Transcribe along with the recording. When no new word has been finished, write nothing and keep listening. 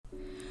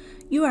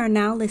You are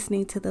now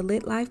listening to the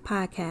Lit Life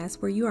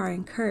Podcast, where you are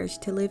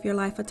encouraged to live your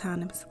life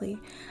autonomously.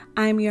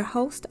 I am your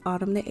host,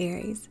 Autumn the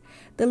Aries.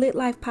 The Lit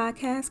Life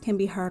Podcast can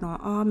be heard on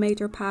all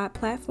major pod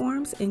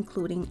platforms,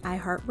 including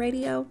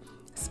iHeartRadio,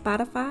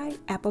 Spotify,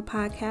 Apple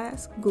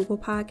Podcasts, Google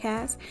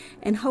Podcasts,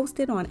 and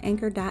hosted on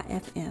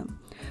Anchor.fm.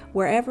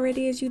 Wherever it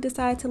is you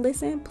decide to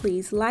listen,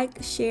 please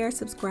like, share,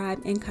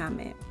 subscribe, and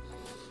comment.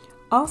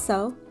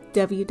 Also,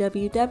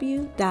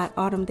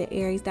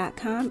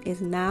 www.autumnthearies.com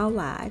is now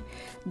live.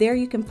 There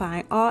you can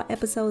find all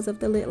episodes of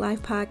the Lit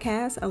Life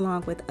Podcast,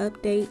 along with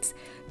updates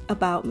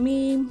about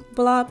me,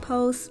 blog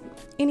posts,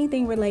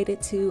 anything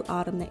related to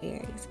Autumn the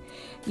Aries.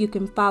 You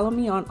can follow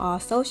me on all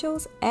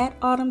socials at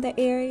Autumn the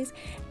Aries,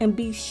 and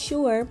be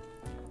sure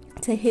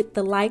to hit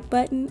the like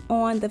button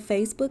on the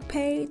Facebook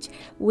page,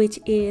 which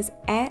is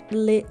at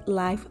Lit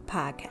Life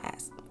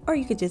Podcast. Or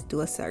you could just do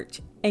a search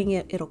and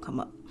it'll come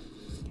up.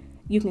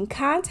 You can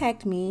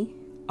contact me,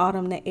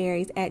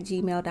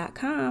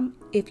 autumnthearies@gmail.com,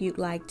 if you'd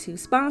like to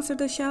sponsor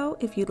the show,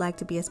 if you'd like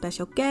to be a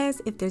special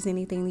guest, if there's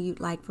anything that you'd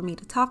like for me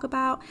to talk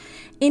about,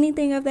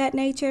 anything of that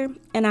nature,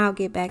 and I'll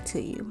get back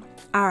to you.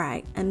 All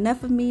right,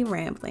 enough of me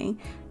rambling.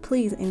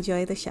 Please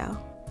enjoy the show.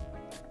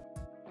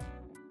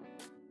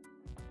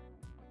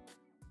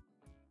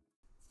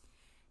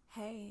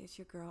 Hey, it's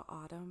your girl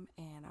Autumn,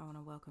 and I want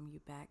to welcome you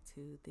back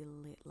to the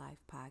Lit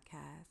Life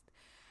Podcast.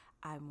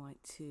 I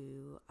want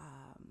to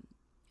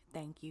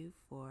thank you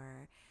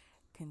for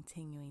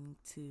continuing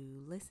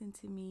to listen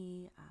to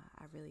me.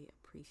 I really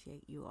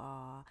appreciate you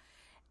all,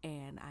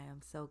 and I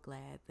am so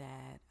glad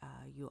that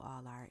you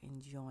all are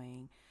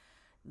enjoying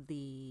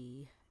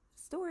the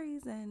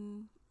stories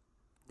and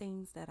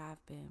things that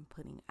I've been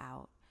putting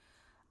out.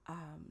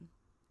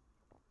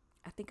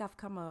 I think I've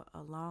come a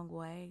long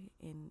way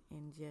in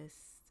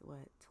just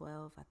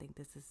 12. I think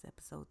this is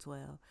episode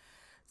 12.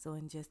 So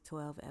in just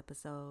 12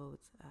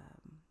 episodes,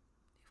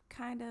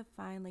 kind of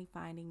finally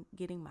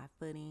getting my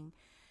footing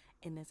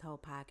in this whole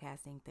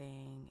podcasting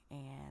thing.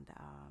 And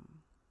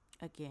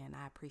again,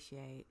 I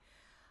appreciate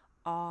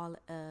all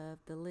of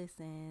the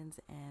listens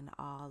and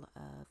all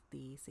of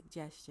the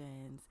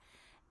suggestions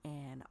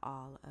and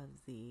all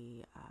of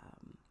the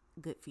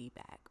good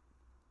feedback.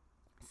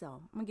 So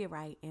I'm gonna get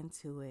right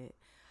into it.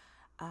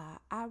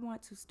 I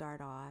want to start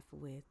off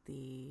with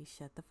the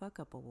Shut the Fuck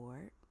Up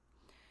Award.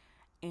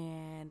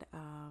 And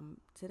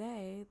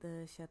today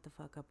the Shut the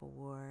Fuck Up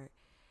Award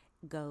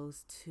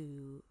goes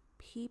to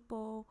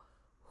people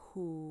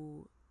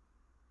who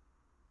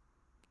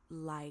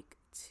like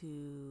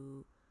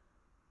to,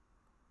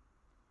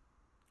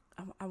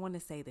 I want to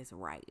say this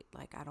right,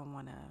 like I don't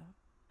want to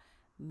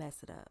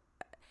mess it up.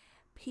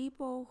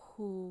 People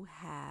who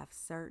have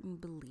certain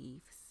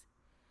beliefs,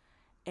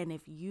 and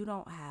if you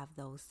don't have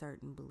those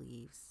certain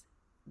beliefs,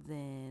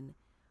 then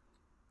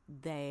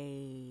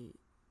they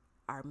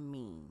are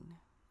mean.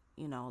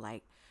 You know,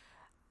 like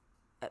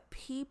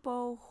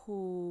people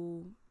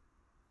who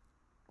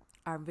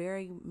are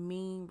very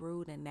mean,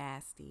 rude, and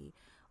nasty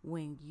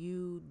when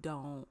you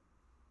don't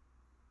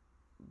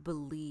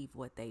believe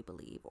what they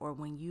believe, or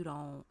when you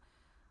don't,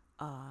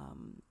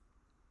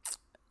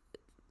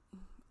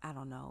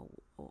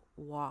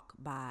 walk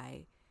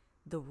by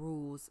the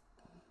rules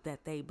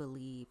that they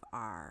believe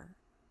are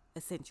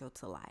essential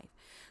to life.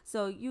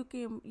 So you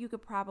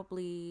could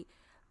probably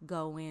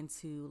go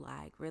into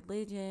like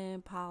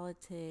religion,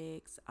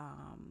 politics,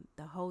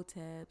 the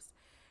hoteps,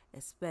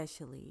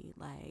 especially.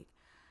 Like,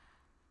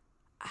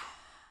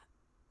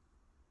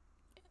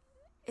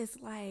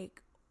 it's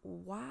like,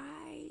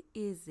 why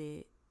is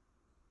it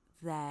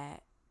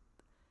that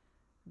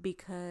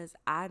because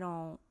I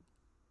don't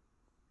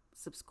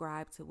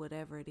subscribe to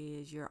whatever it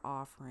is you're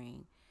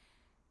offering,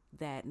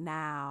 that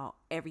now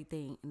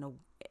everything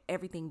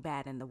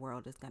bad in the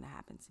world is going to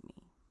happen to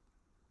me?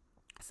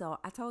 So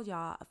I told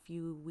y'all a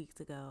few weeks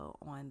ago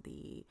on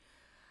the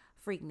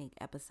Freaknik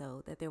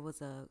episode that there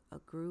was a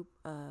group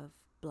of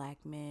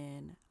black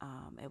men.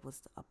 It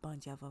was a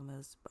bunch of them. It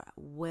was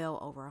well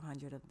over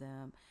 100 of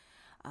them.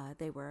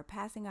 They were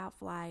passing out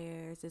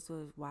flyers. This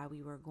was why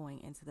we were going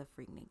into the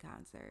Freaknik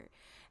concert.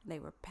 They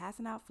were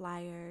passing out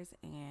flyers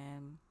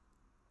and,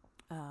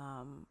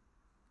 on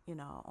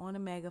a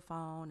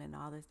megaphone and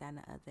all this, that, and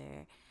the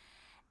other.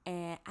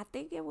 And I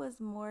think it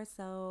was more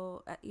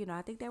so, I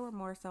think they were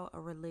more so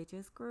a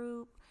religious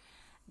group.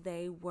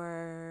 They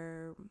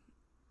were,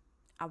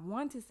 I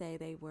want to say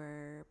they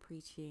were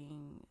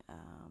preaching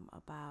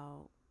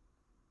about,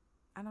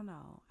 I don't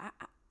know,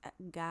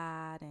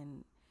 God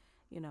and,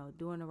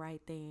 doing the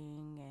right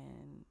thing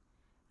and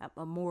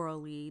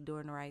morally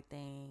doing the right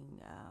thing.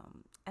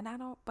 And I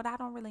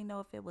don't really know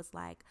if it was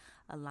like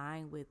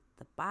aligned with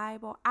the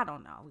Bible. I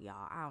don't know,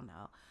 y'all. I don't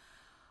know.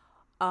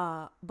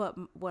 But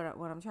what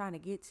I'm trying to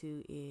get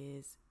to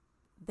is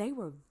they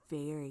were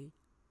very,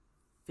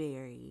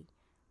 very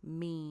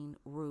mean,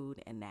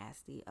 rude, and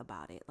nasty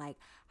about it. Like,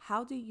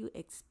 how do you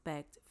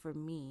expect for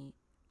me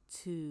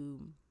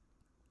to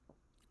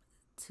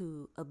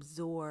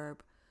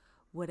absorb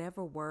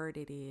whatever word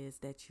it is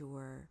that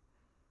you're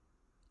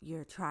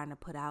trying to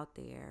put out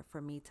there for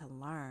me to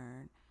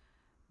learn,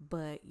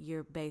 but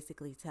you're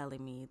basically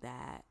telling me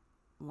that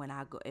when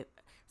I go,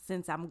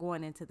 since I'm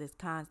going into this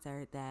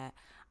concert, that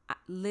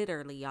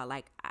literally, y'all,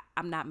 like,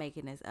 I'm not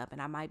making this up, and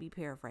I might be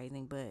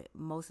paraphrasing, but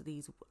most of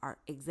these are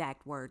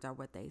exact words are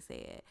what they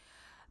said.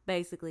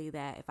 Basically,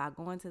 that if I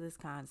go into this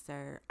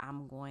concert,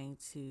 I'm going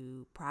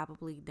to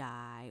probably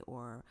die,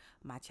 or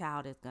my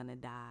child is gonna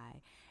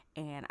die,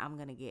 and I'm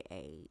gonna get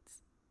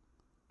AIDS.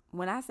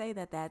 When I say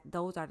that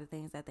those are the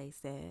things that they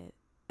said,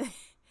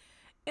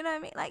 you know what I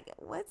mean? Like,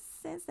 what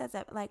sense does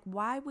that? Like,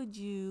 why would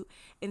you?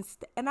 And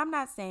I'm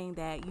not saying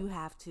that you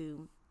have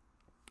to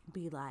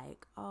be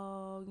like,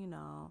 oh,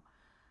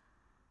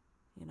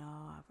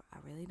 I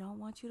really don't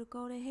want you to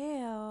go to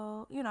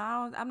hell.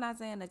 I'm not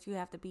saying that you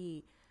have to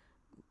be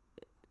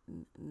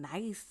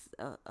nice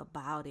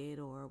about it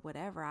or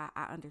whatever.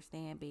 I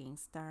understand being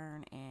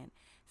stern and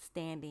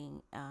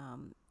standing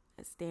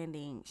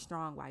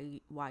strong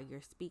while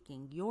you're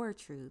speaking your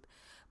truth,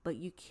 but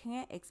you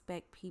can't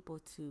expect people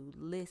to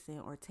listen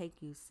or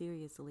take you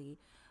seriously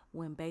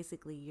when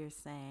basically you're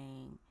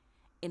saying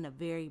in a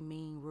very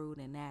mean, rude,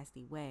 and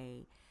nasty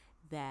way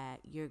that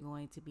you're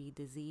going to be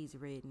disease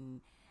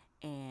ridden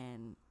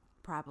and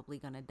probably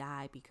going to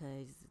die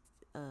because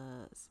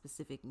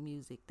specific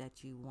music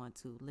that you want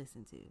to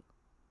listen to.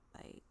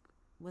 Like,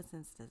 what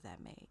sense does that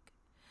make?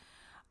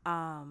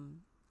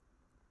 Um,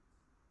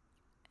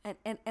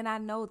 and I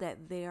know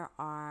that there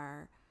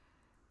are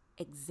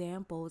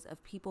examples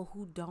of people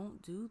who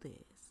don't do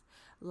this.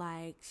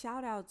 Like,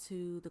 shout out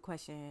to the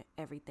Question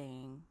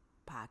Everything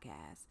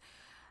podcast.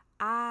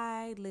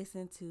 I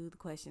listen to the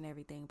Question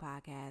Everything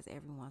podcast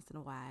every once in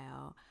a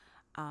while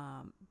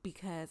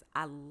because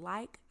I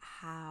like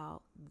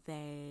how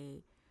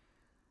they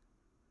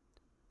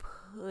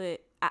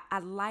I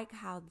like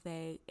how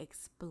they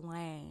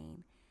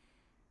explain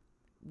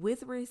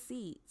with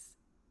receipts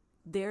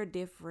their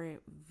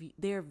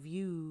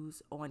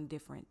views on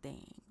different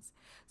things.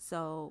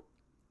 So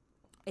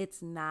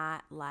it's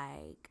not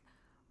like,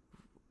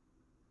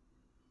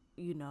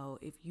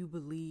 if you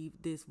believe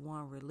this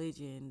one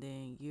religion,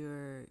 then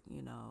you're,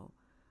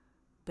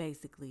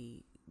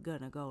 basically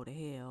gonna go to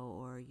hell,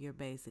 or you're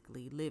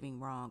basically living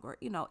wrong, or,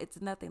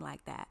 it's nothing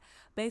like that.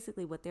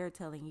 Basically, what they're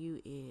telling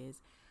you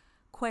is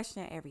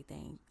question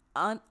everything,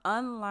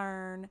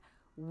 unlearn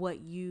what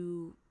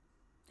you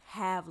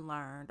have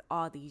learned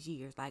all these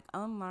years, like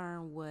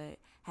unlearn what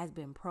has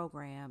been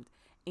programmed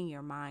in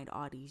your mind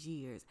all these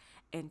years,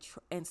 and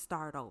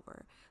start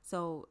over.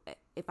 So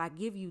if I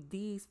give you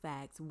these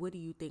facts, what do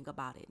you think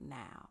about it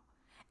now?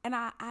 And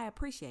I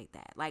appreciate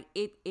that. Like,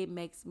 it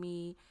makes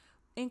me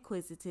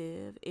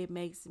inquisitive. It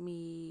makes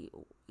me,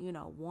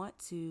 want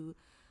to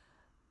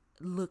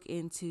look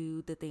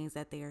into the things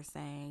that they're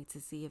saying to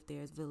see if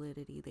there's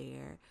validity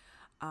there.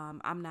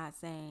 I'm not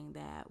saying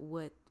that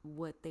what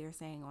they're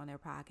saying on their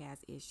podcast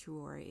is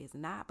true or is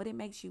not, but it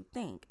makes you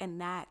think, and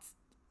that's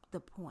the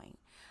point.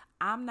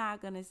 I'm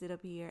not gonna sit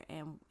up here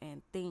and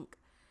think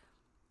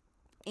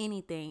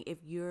anything if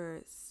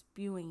you're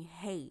spewing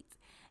hate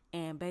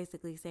and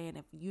basically saying,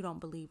 if you don't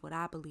believe what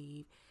I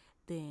believe,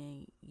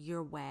 then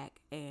you're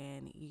whack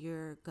and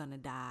you're gonna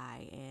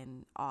die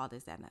and all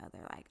this, that, and the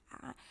other. Like,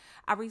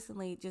 I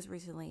recently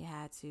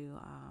had to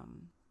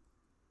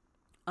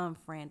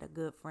unfriend a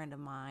good friend of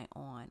mine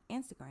on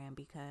Instagram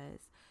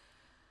because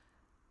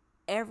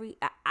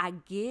I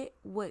get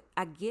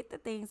the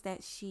things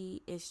that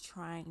she is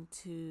trying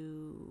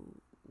to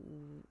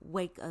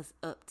wake us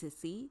up to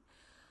see.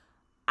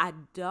 I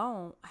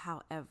don't,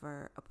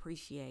 however,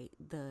 appreciate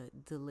the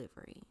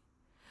delivery.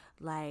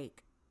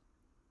 Like,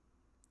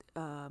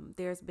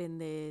 there's been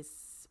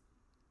this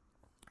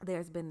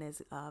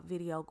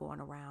video going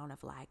around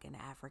of like an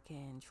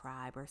African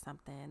tribe or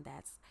something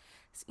that's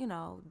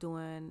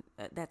doing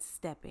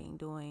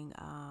doing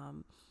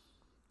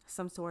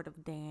some sort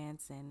of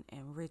dance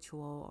and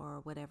ritual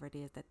or whatever it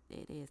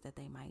is that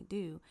they might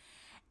do.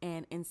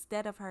 And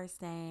instead of her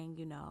saying,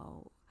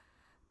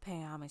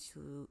 pay homage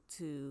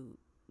to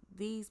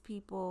these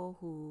people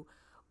who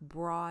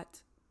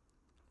brought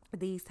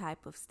these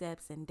type of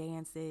steps and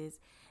dances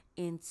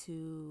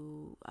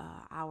into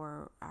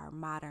our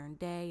modern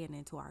day and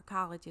into our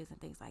colleges and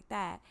things like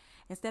that,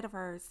 instead of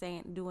her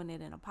doing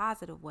it in a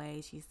positive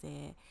way, she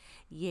said,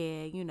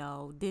 yeah,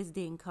 this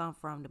didn't come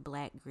from the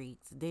Black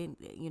Greeks. Then,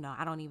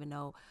 I don't even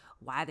know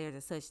why there's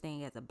a such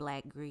thing as a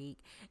Black Greek,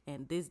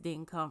 and this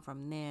didn't come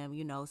from them,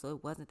 so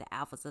it wasn't the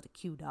alphas or the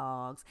Q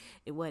dogs.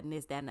 It wasn't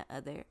this, that, and the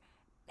other.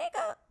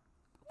 Nigga,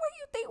 where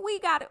you think we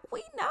got it?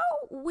 We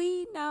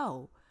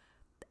know.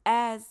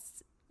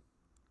 As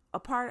a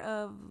part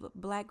of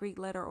Black Greek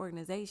Letter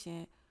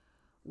Organization,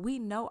 we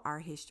know our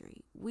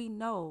history. We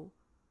know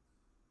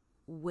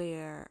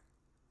where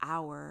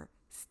our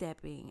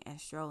stepping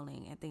and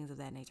strolling and things of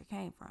that nature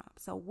came from.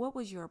 So what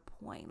was your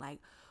point? Like,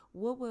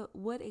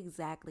 what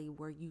exactly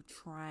were you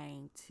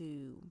trying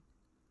to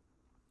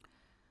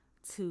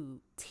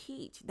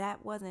teach?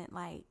 That wasn't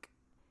like,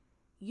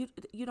 you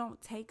don't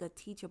take a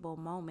teachable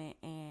moment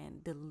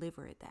and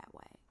deliver it that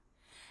way.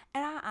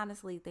 And I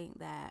honestly think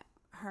that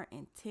her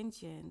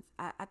intentions,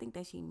 I think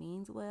that she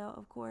means well.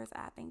 Of course,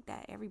 I think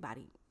that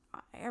everybody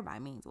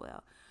means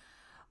well,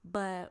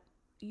 but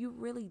you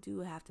really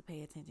do have to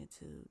pay attention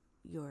to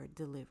your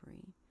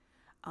delivery.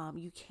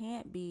 You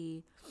can't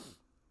be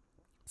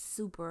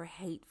super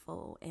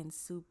hateful and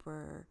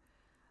super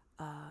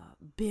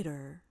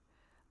bitter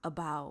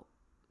about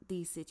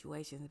these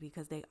situations,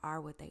 because they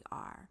are what they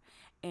are,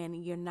 and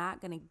you're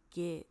not going to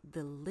get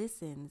the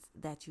listens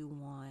that you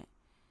want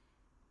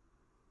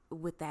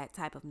with that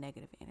type of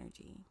negative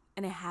energy.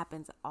 And it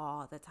happens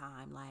all the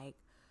time. Like,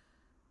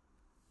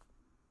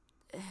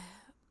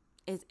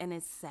 it's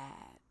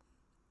sad.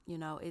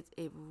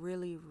 It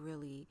really,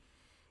 really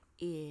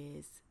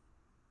is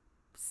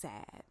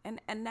sad. And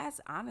that's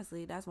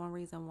honestly, that's one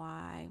reason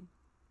why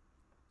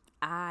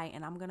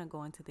and I'm gonna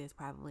go into this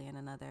probably in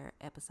another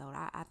episode.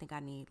 I think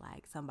I need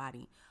like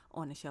somebody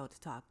on the show to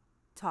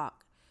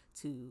talk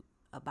to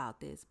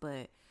about this.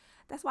 But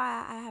that's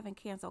why I haven't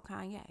canceled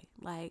Kanye.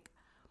 Like,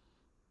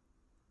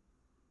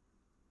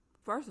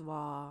 first of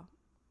all,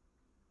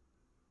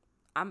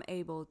 I'm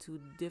able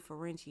to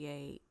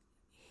differentiate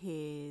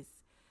his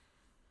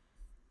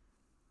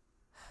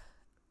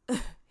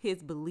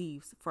his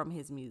beliefs from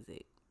his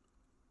music.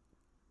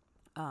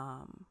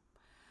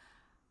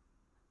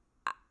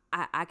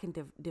 I can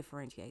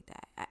differentiate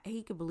that.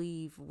 He could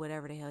believe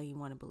whatever the hell he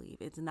want to believe.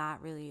 It's not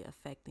really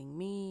affecting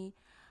me.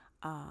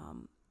 I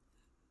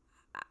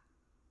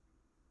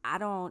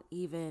don't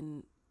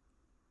even.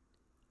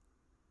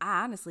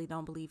 I honestly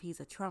don't believe he's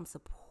a Trump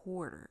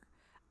supporter.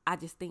 I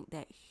just think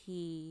that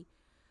he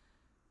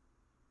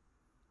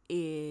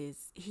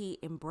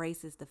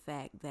embraces the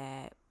fact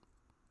that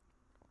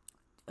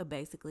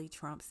basically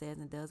Trump says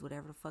and does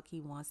whatever the fuck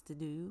he wants to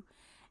do,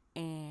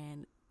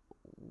 and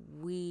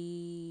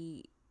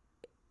we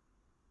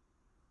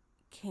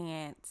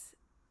can't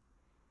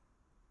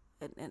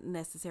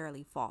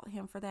necessarily fault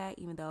him for that,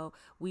 even though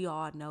we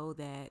all know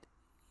that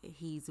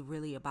he's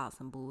really about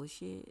some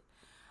bullshit.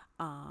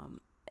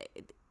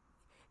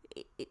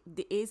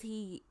 Is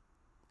he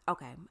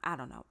okay? I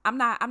don't know. I'm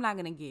not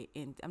gonna get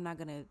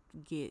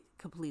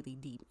completely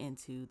deep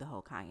into the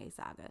whole Kanye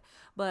saga.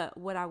 But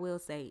what I will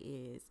say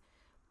is,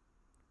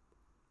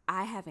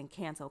 I haven't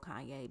canceled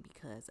Kanye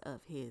because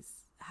of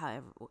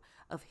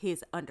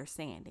his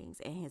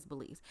understandings and his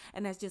beliefs.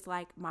 And that's just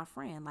like my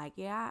friend. Like,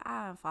 yeah,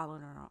 I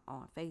unfollowed her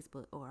on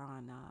Facebook or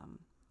on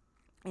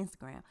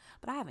Instagram,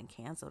 but I haven't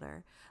canceled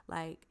her.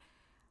 Like,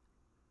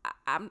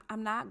 I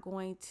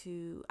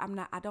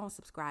don't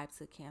subscribe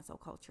to cancel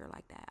culture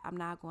like that. I'm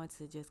not going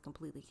to just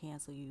completely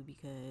cancel you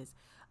because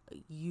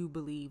you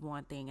believe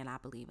one thing and I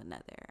believe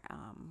another.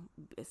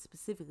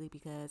 Specifically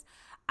because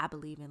I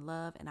believe in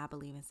love and I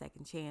believe in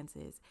second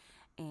chances,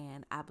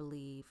 and I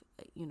believe,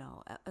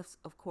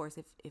 of course,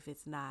 if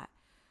it's not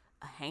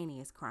a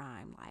heinous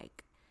crime,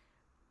 like,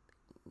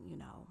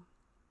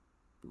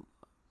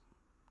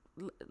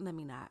 let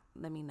me not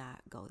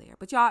go there.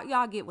 But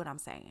y'all get what I'm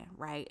saying,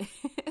 right?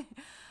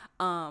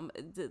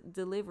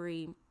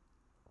 Delivery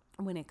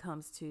when it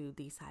comes to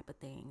these type of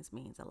things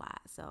means a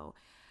lot. So,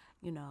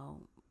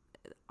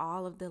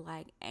 all of the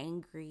like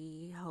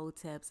angry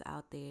hoteps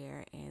out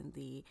there and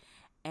the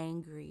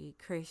angry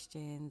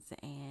Christians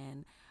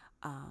and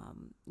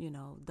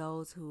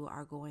those who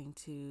are going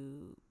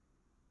to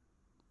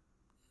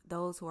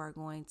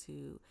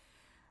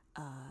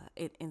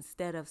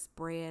instead of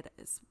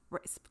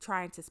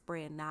trying to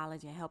spread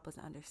knowledge and help us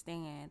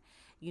understand,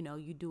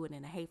 you do it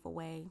in a hateful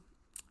way.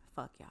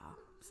 Fuck y'all.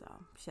 So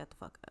shut the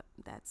fuck up.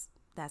 That's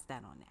that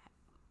on that.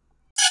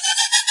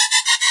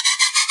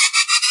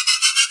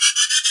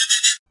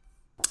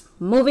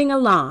 Moving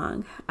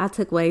along. I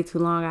took way too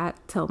long. I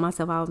told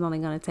myself I was only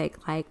going to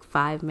take like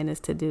 5 minutes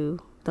to do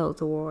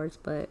those awards,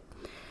 but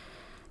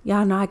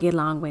y'all know I get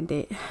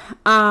long-winded.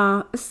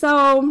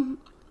 So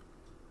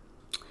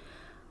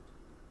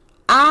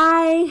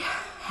I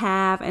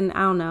have, and I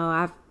don't know,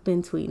 I've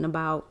been tweeting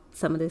about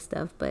some of this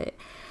stuff, but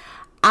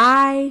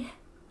I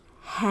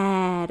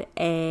had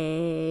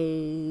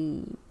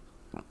a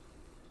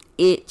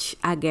itch,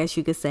 I guess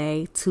you could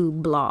say, to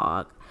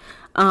blog.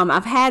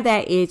 I've had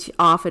that itch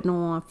off and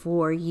on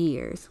for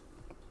years.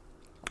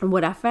 And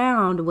what I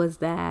found was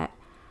that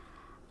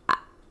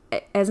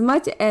as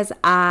much as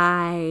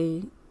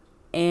I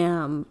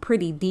am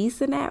pretty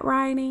decent at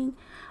writing,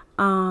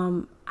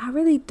 I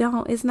really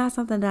don't. It's not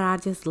something that I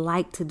just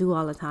like to do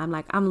all the time.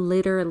 Like, I'm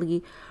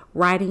literally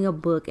writing a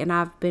book, and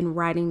I've been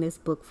writing this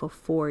book for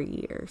 4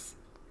 years.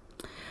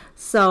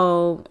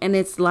 So, and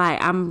it's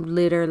like, I'm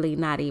literally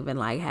not even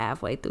like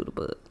halfway through the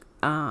book.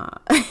 I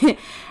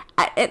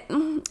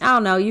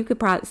don't know. You could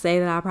probably say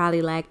that I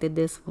probably lack the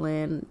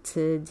discipline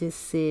to just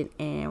sit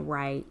and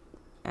write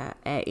at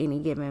any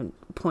given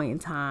point in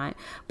time.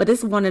 But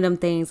it's one of them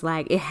things,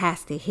 like, it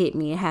has to hit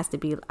me. It has to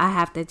be, I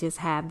have to just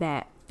have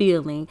that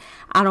feeling.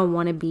 I don't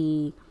want to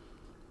be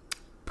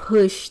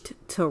pushed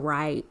to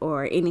write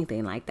or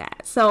anything like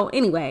that. So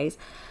anyways,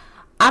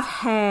 I've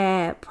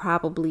had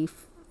probably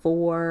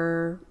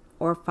 4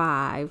 or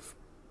 5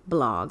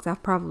 blogs.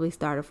 I've probably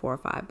started 4 or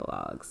 5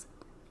 blogs.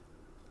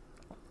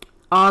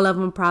 all of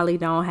them probably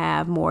don't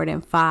have more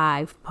than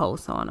 5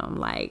 posts on them.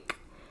 Like,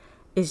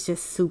 it's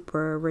just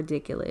super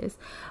ridiculous.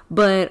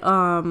 But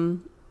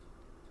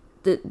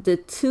the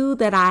two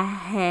that I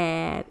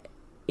had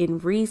in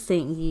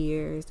recent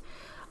years,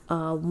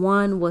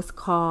 one was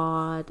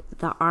called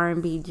The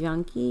R&B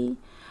Junkie,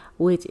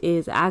 which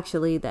is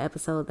actually the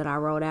episode that I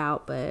wrote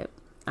out, but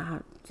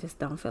I just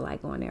don't feel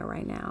like going there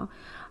right now.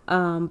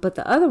 But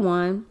the other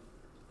one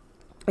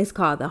is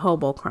called The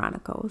Hobo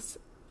Chronicles.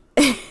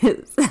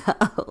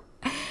 So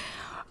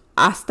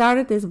I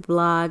started this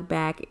blog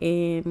back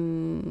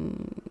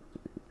in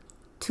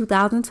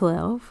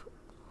 2012,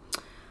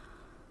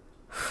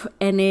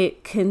 and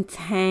it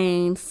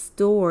contained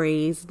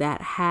stories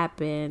that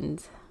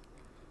happened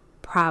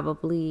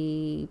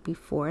probably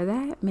before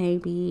that,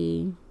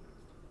 maybe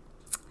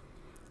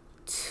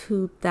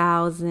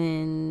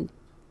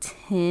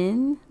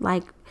 2010.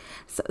 Like,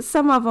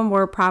 some of them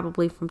were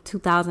probably from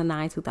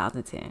 2009,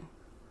 2010.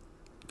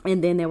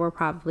 And then there were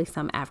probably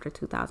some after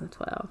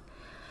 2012.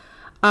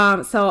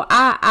 So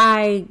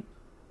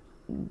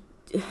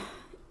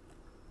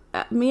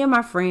me and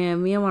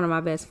one of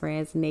my best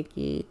friends,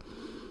 Nikki,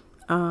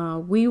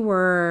 we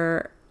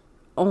were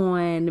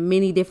on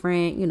many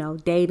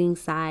different, dating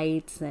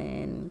sites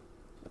and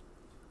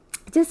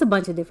just a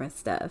bunch of different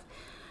stuff.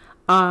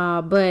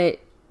 But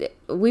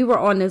we were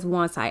on this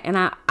one site, and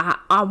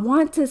I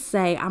want to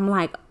say, I'm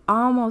like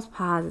almost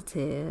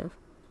positive.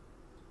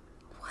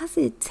 Was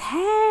it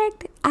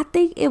Tagged? I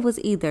think it was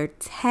either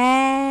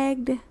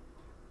Tagged.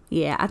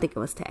 Yeah, I think it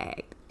was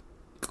Tagged.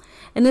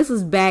 And this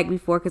was back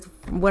before, because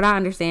what I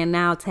understand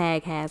now,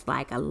 Tag has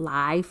like a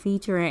live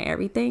feature and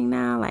everything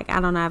now. Like,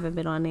 I don't know, I haven't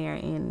been on there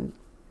in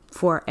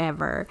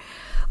forever.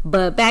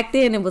 But back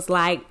then it was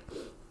like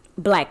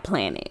Black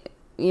Planet.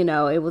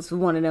 It was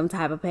one of them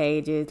type of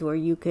pages where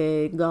you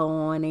could go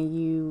on and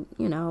you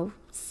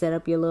set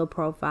up your little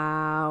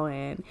profile,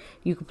 and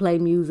you can play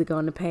music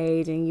on the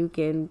page, and you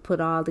can put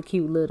all the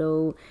cute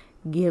little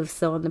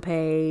gifts on the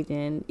page,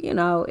 and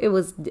it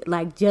was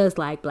like just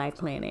like Black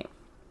Planet.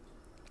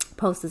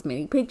 Post as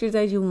many pictures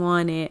as you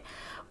wanted,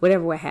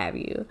 whatever, what have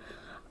you.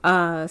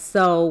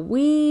 So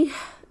we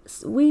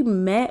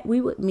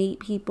would meet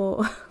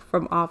people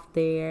from off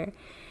there,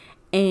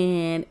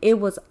 and it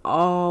was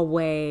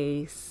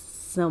always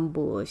some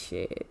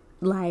bullshit.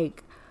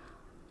 Like,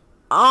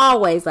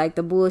 always, like,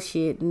 the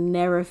bullshit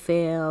never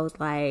fails.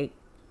 Like,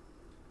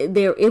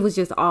 it was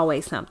just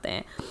always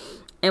something.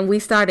 And we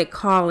started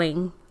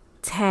calling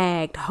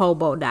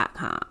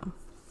taggedhobo.com,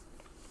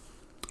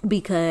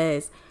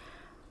 because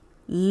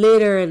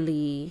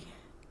literally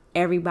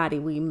everybody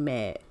we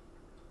met,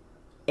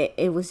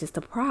 it was just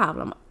a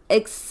problem.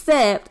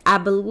 Except I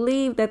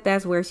believe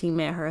that's where she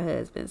met her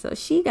husband, so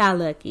she got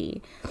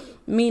lucky.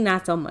 Me,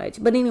 not so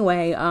much. But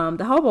anyway,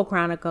 the Hobo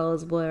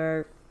Chronicles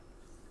were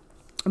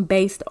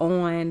based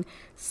on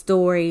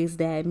stories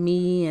that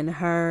me and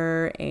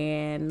her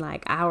and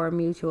like our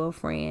mutual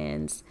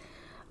friends,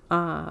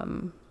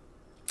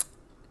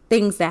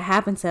 things that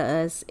happened to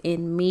us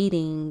in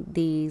meeting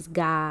these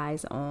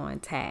guys on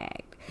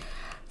Tagged.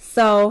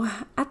 So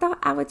I thought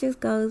I would just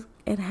go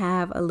and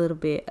have a little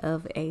bit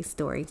of a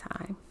story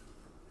time.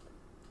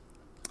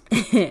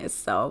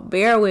 So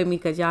bear with me,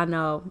 because y'all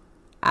know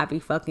I be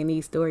fucking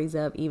these stories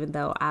up, even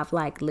though I've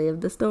like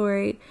lived the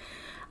story.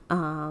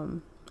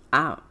 Sometimes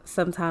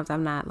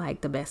I'm not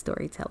like the best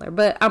storyteller,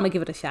 but I'm gonna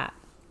give it a shot.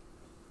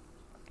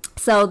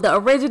 So the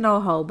original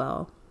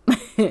hobo,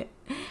 this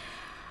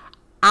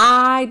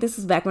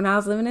was back when I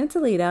was living in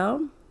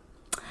Toledo.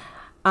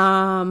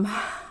 I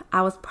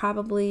was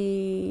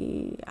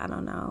probably, I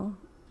don't know,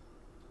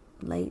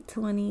 late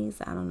 20s.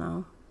 I don't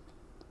know.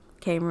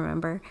 Can't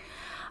remember.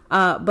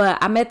 But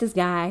I met this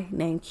guy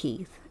named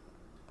Keith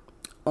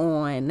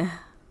on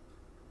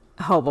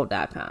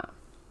hobo.com.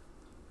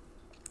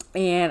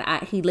 And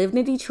he lived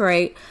in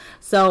Detroit.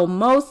 So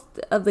most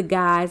of the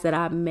guys that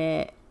I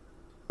met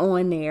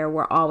on there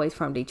were always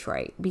from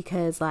Detroit,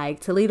 because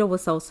like Toledo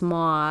was so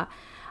small.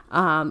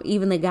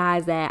 Even the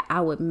guys that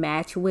I would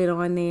match with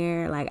on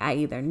there, like I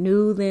either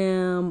knew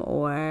them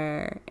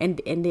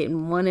and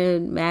didn't want to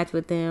match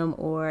with them,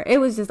 or it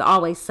was just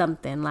always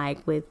something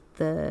like with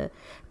the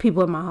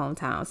people in my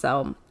hometown.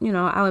 So,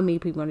 I would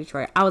meet people in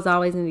Detroit. I was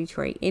always in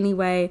Detroit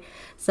anyway,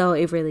 so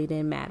it really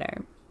didn't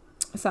matter.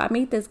 So I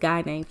meet this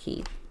guy named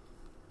Keith.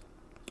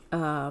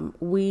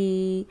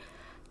 We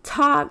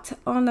talked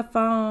on the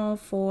phone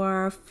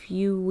for a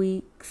few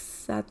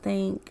weeks, I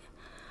think,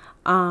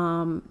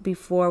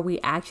 before we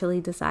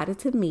actually decided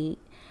to meet.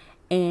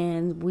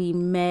 And we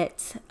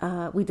met,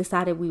 we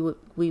decided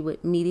we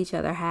would meet each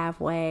other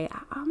halfway.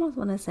 I almost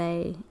want to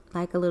say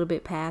like a little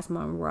bit past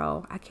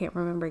Monroe. I can't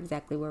remember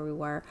exactly where we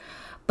were,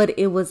 but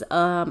it was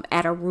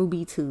at a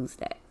Ruby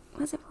Tuesday.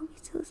 Was it Ruby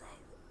Tuesday?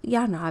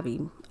 Y'all know I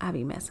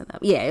be messing up.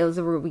 Yeah, it was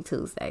a Ruby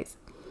Tuesdays.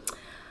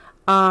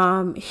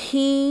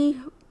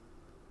 He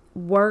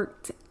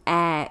worked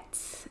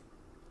at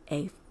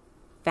a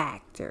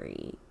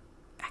factory.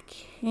 I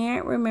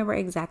can't remember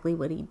exactly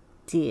what he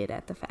did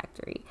at the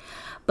factory,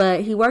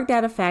 but he worked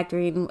at a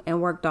factory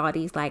and worked all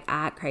these like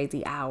odd,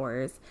 crazy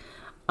hours.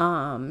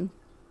 Um,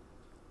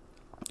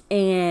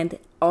 and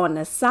on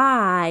the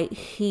side,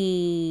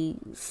 he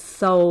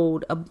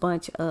sold a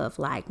bunch of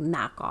like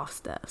knockoff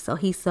stuff. So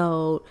he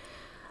sold,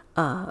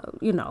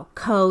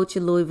 Coach,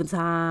 Louis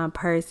Vuitton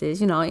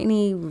purses,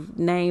 any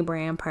name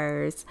brand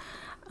purse.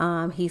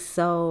 He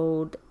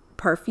sold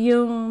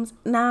perfumes.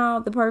 Now,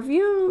 the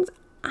perfumes,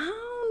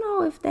 I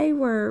don't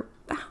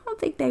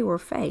think they were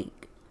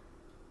fake.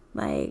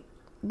 Like,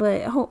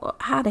 but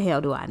how the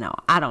hell do I know?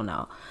 I don't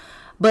know.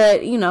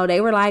 But,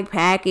 they were like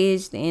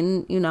packaged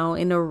in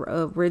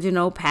the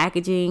original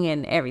packaging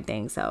and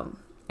everything. So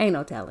ain't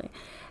no telling.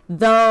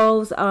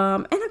 Those,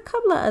 and a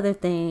couple of other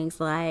things,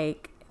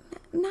 like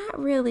not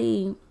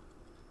really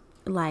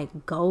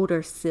like gold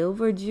or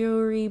silver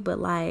jewelry, but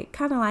like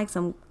kind of like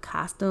some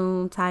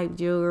costume type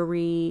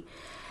jewelry,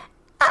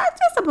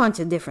 just a bunch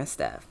of different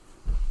stuff.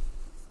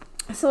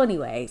 So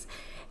anyways,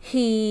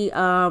 he he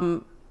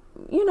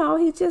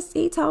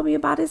told me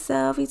about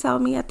himself. He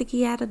told me I think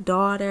he had a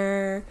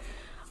daughter,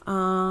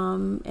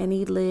 and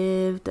he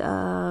lived,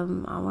 I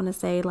want to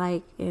say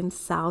like in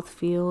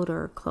Southfield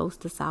or close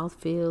to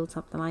Southfield,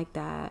 something like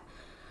that.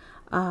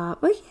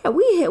 But yeah,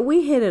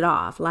 we hit it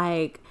off.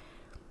 Like,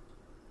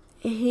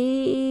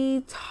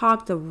 he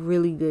talked a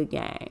really good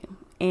game,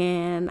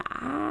 and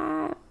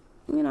I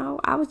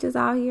was just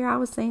out here. I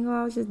was single.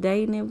 I was just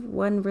dating. It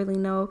wasn't really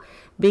no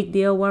big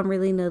deal. Wasn't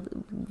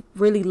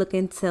really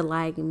looking to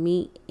like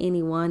meet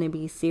anyone and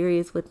be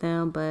serious with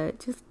them, but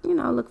just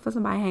look for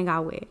somebody to hang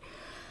out with.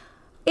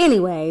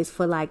 Anyways,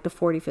 for like the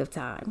 45th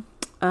time,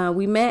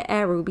 we met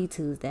at Ruby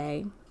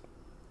Tuesday.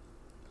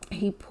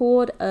 He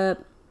pulled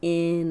up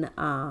in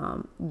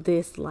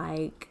this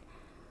like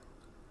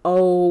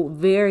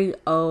very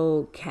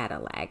old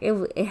Cadillac.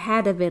 It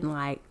had to have been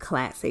like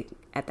classic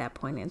at that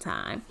point in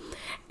time,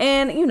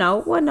 and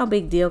wasn't no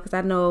big deal because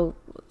I know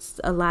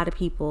a lot of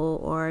people,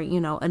 or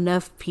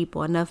enough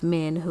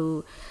men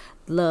who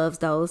loves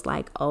those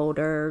like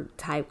older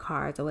type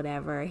cars or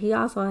whatever. He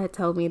also had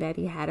told me that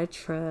he had a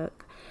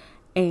truck,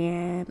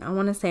 and I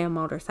want to say a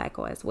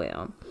motorcycle as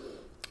well.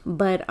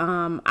 But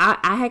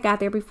I had got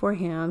there before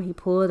him. He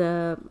pulled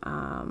up.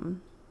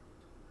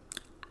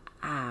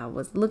 I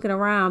was looking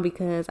around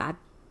because I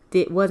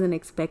wasn't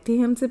expecting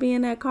him to be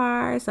in that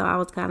car, so I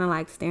was kind of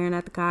like staring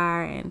at the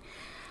car, and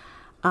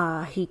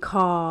he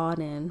called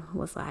and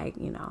was like,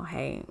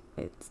 hey,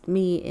 it's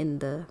me in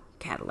the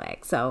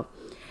Cadillac. So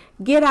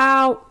get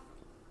out.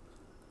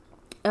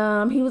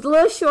 He was a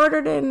little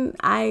shorter than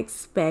I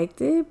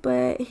expected,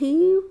 but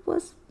he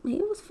was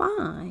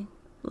fine.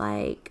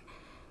 Like,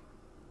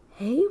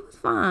 he was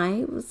fine.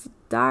 He was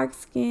dark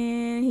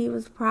skinned. He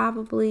was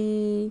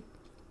probably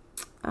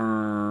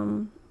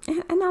and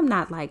I'm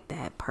not like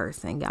that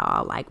person,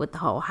 y'all, like with the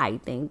whole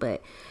height thing,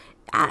 but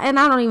I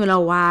don't even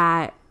know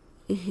why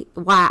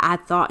I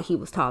thought he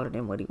was taller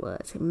than what he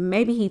was.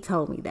 Maybe he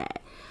told me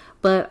that,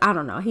 but I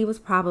don't know. He was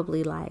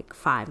probably like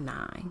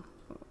 5'9"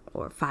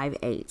 or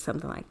 5'8",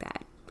 something like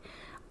that.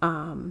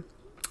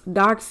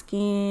 Dark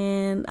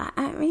skin.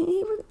 I mean,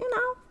 he was,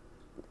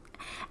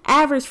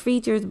 average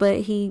features,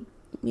 but he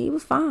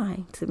was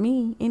fine to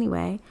me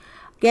anyway.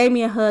 Gave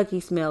me a hug. He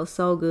smelled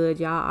so good.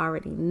 Y'all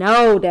already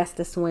know that's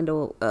the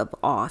swindle of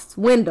all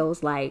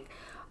swindles. Like,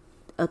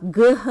 a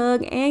good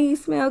hug and you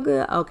smell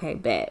good. Okay,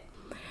 bet.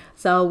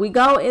 So we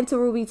go into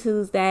Ruby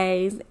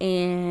Tuesdays,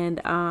 and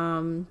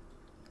of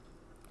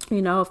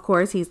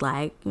course he's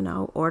like,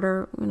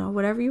 order,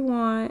 whatever you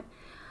want.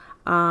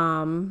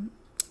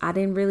 I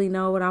didn't really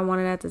know what I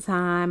wanted at the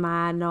time.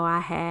 I know I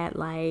had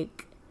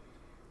like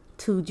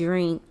 2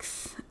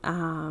 drinks.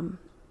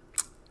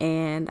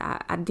 And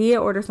I did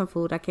order some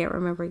food. I can't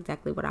remember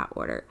exactly what I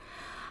ordered,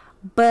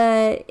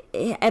 but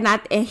and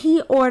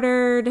he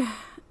ordered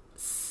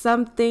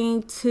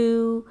something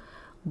too,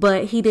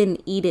 but he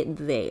didn't eat it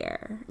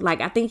there. Like,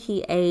 I think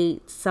he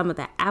ate some of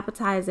the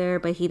appetizer,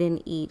 but he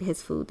didn't eat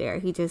his food there.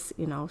 He just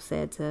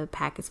said to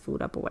pack his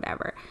food up or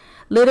whatever.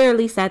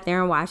 Literally sat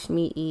there and watched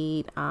me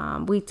eat.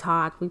 We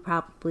talked. We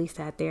probably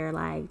sat there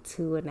like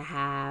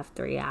 2.5,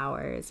 3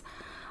 hours.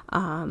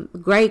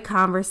 Great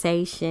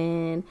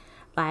conversation.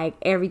 Like,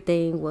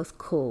 everything was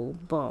cool.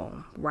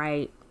 Boom.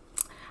 Right.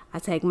 I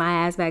take my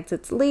ass back to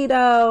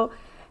Toledo.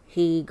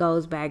 He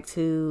goes back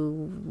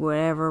to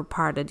whatever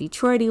part of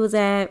Detroit he was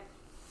at.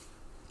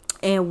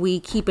 And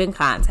we keep in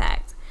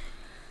contact.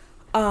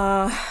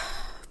 A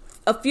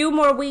few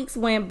more weeks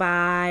went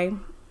by.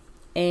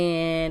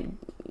 And,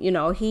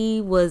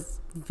 he was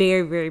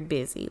very, very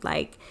busy.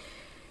 Like,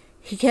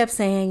 he kept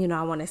saying,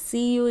 I want to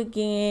see you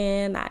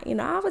again.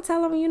 I would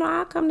tell him,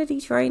 I'll come to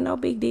Detroit. No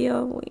big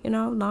deal. As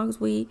long as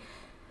we...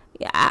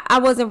 I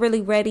wasn't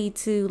really ready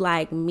to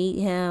like meet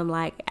him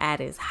like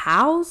at his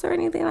house or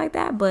anything like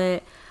that,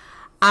 but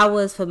I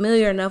was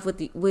familiar enough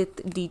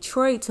with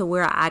Detroit to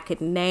where I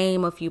could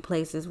name a few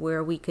places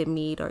where we could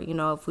meet, or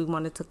if we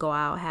wanted to go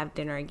out, have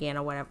dinner again,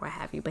 or whatever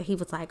have you. But he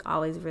was like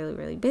always really,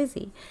 really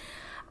busy.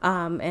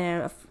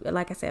 And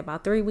like I said,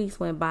 about 3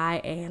 weeks went by,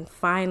 and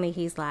finally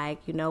he's like,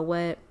 you know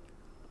what?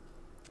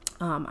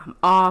 I'm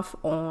off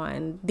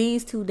on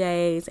these 2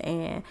 days,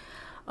 and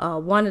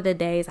one of the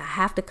days I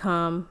have to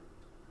come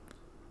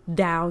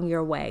down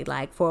your way,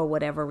 like for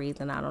whatever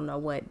reason. I don't know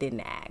what,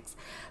 didn't ask.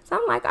 So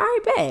I'm like, all right,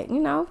 bet,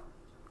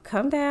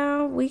 come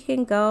down. We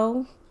can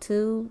go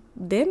to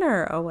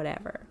dinner or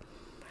whatever.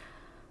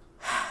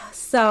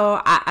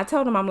 So I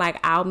told him, I'm like,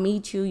 I'll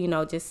meet you,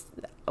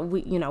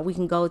 we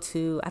can go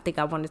to, I think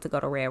I wanted to go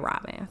to Red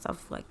Robin. So I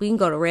was like, we can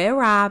go to Red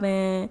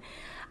Robin,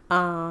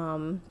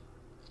 and,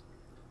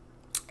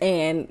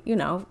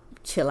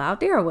 chill out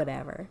there or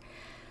whatever.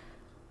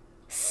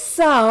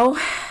 So,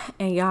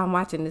 and y'all, I'm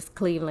watching this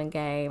Cleveland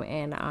game,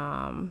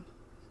 and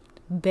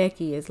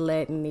Becky is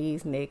letting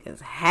these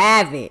niggas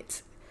have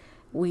it.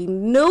 We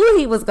knew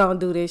he was going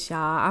to do this,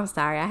 y'all. I'm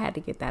sorry, I had to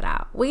get that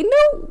out.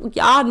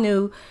 Y'all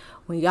knew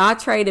when y'all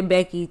traded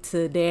Becky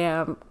to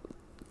damn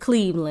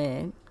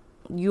Cleveland,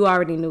 you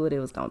already knew what it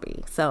was going to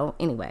be. So,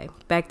 anyway,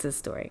 back to the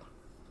story.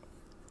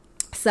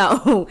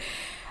 So,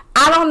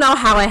 I don't know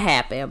how it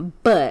happened,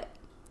 but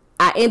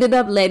I ended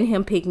up letting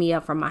him pick me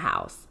up from my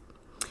house.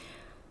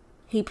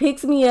 He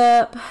picks me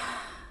up,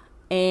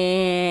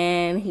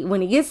 and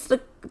when he gets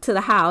to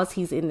the house,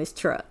 he's in this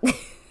truck.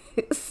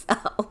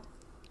 So,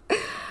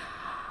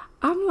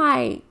 I'm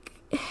like,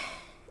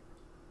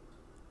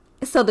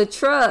 so the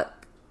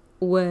truck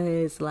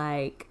was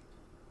like,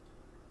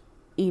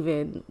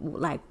 even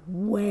like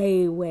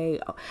way,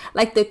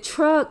 like the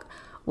truck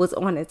was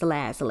on its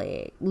last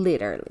leg,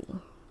 literally.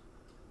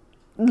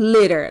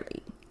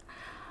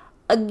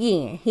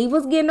 Again, he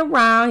was getting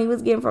around, he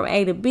was getting from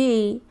A to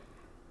B,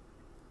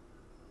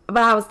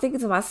 but I was thinking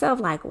to myself,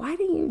 like, why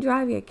didn't you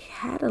drive your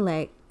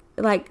Cadillac?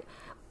 Like,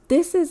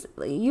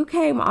 you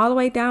came all the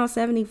way down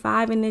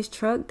 75 in this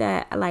truck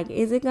that, like,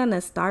 is it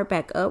gonna start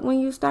back up when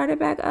you start it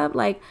back up?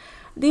 Like,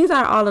 these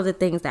are all of the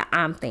things that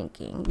I'm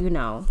thinking,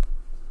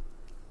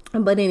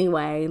 But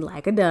anyway,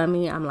 like a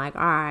dummy, I'm like,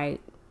 all right,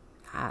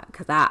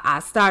 because I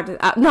started,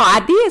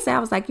 I did say, I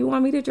was like, you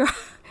want me to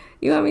drive?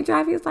 You want me to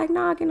drive? He was like,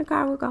 no, get in the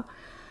car, we'll go.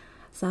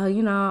 So,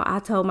 I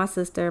told my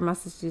sister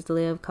used to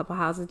live a couple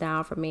houses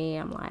down from me.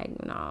 I'm like,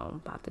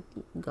 I'm about to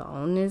go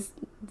on this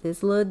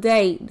little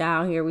date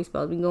down here. We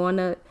supposed to be going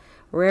to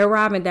Red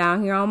Robin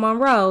down here on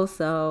Monroe.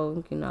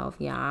 So,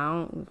 if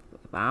I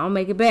don't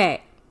make it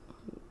back,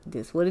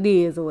 this what it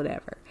is or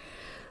whatever.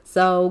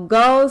 So,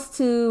 goes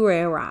to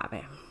Red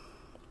Robin.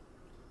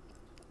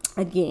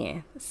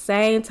 Again,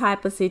 same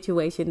type of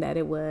situation that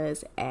it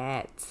was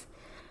at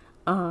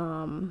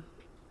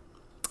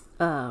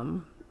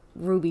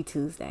Ruby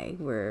Tuesday.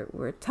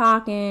 We're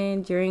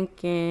talking,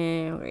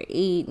 drinking, we're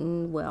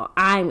eating. Well,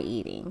 I'm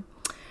eating.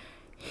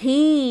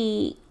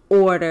 He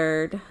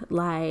ordered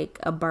like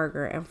a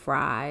burger and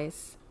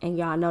fries, and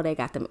y'all know they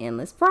got them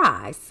endless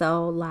fries.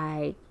 So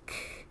like,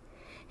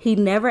 he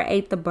never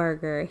ate the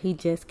burger. He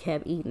just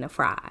kept eating the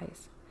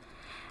fries.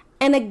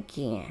 And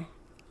again,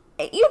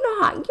 you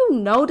know how you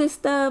know this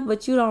stuff,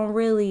 but you don't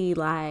really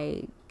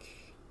like.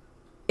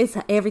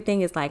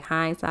 Everything is like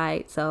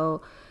hindsight.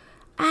 So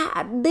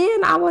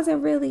I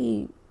wasn't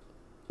really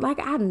like,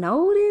 I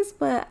noticed,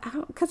 but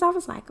because I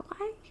was like,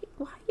 why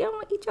you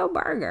don't eat your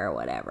burger or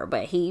whatever?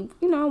 But he,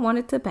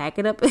 wanted to pack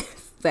it up and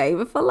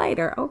save it for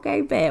later. Okay,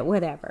 bet,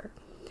 whatever.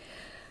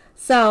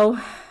 So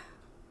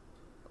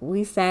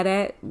we sat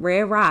at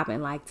Red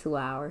Robin like 2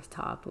 hours,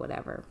 talked,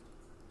 whatever.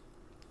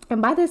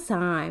 And by this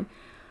time,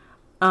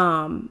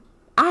 I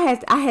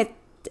had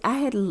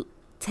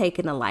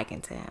taken a liking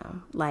to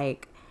him.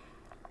 Like,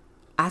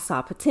 I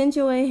saw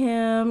potential in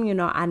him.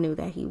 I knew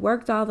that he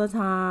worked all the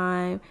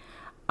time.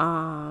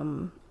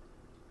 And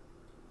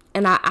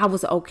I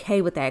was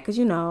okay with that. Because,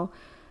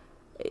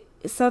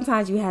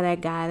 sometimes you have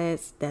that guy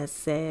that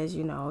says,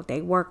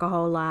 they work a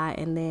whole lot.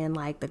 And then,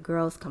 like, the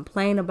girls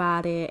complain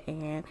about it.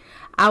 And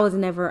I've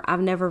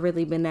never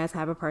really been that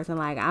type of person.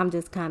 Like, I'm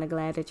just kind of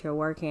glad that you're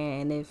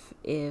working. And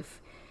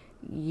if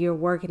you're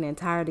working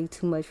entirely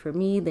too much for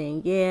me,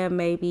 then, yeah,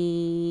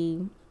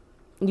 maybe...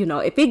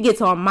 if it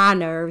gets on my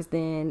nerves,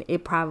 then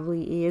it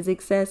probably is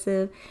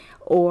excessive,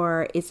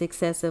 or it's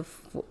excessive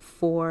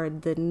for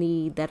the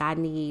need that I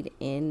need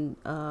in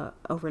a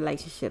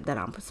relationship that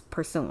I'm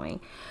pursuing.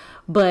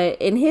 But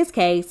in his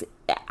case,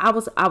 I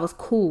was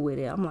cool with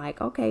it. I'm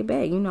like, okay,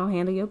 bet,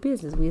 handle your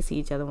business. We'll see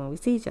each other when we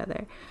see each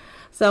other.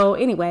 So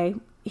anyway,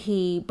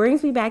 he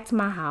brings me back to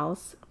my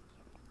house,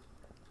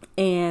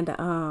 and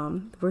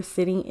we're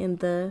sitting in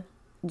the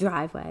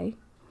driveway,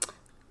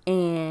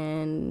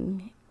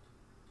 and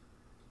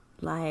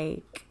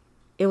like,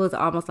 it was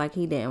almost like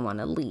he didn't want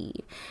to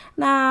leave.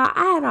 Now,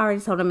 I had already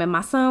told him, and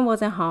my son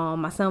wasn't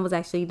home. My son was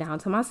actually down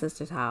to my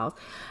sister's house.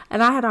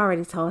 And I had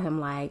already told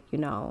him, like,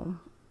 I'm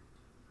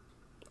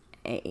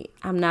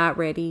not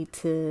ready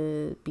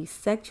to be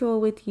sexual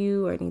with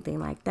you or anything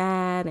like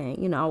that. And,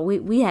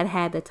 we had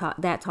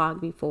that talk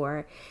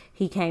before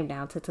he came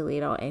down to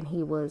Toledo, and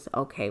he was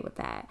okay with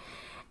that.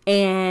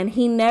 And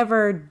he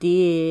never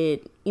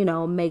did,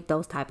 make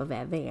those type of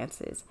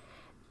advances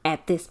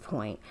at this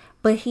point.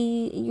 But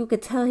you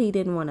could tell he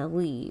didn't want to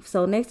leave.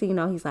 So next thing you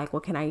know, he's like,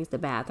 well, can I use the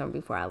bathroom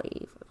before I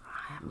leave?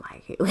 I'm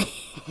like,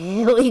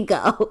 here we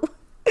go.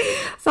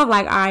 So I'm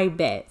like, all right,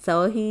 bet.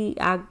 So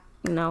I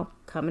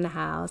come in the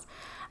house.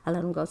 I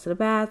let him go to the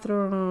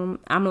bathroom.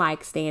 I'm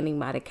like standing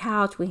by the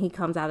couch. When he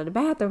comes out of the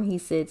bathroom, he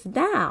sits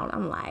down.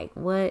 I'm like,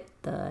 what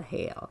the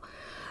hell?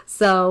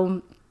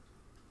 So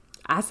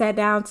I sat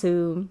down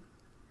too.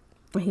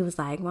 He was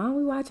like, why don't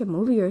we watch a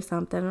movie or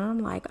something? And I'm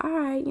like, all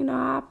right,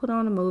 I'll put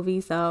on a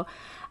movie. So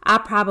I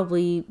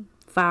probably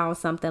found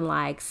something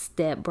like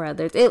Step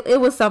Brothers. It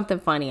was something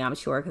funny, I'm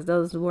sure, because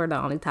those were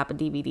the only type of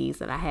DVDs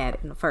that I had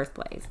in the first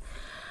place.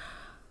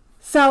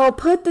 So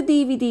put the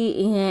DVD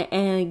in,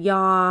 and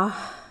y'all,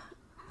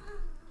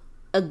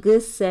 a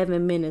good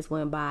 7 minutes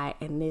went by,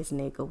 and this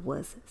nigga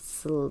was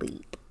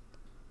asleep.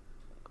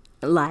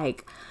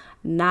 Like,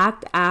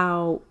 knocked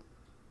out,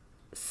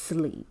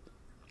 sleep.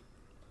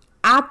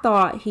 I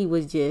thought he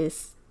was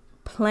just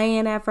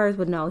playing at first,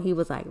 but no, he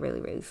was like really,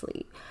 really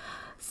asleep.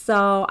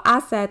 So I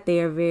sat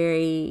there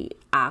very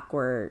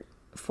awkward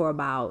for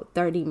about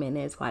 30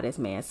 minutes while this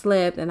man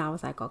slept. And I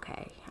was like,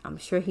 okay, I'm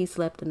sure he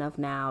slept enough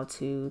now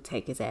to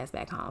take his ass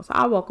back home. So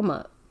I woke him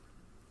up.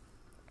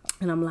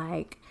 And I'm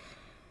like,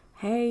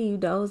 hey, you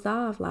dozed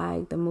off.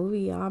 Like, the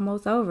movie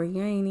almost over.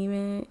 You ain't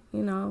even,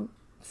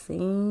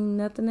 seen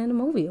nothing in the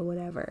movie or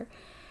whatever.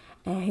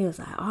 And he was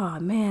like, oh,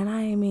 man,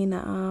 I ain't mean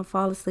to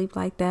fall asleep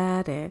like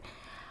that. And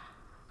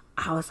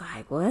I was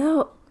like,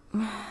 well,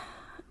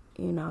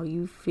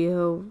 you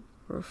feel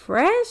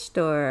refreshed?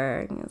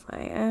 Or he was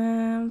like,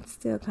 I'm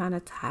still kind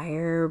of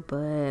tired.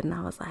 But, and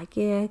I was like,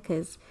 yeah,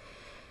 because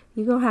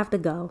you're going to have to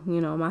go.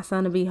 My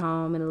son will be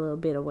home in a little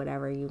bit or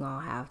whatever. You're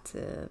going to have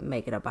to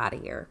make it up out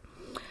of here.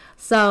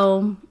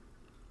 So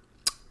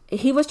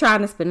he was trying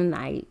to spend the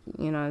night.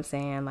 You know what I'm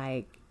saying?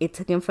 Like, it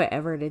took him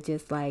forever to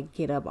just, like,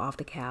 get up off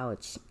the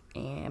couch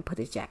and put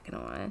his jacket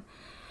on.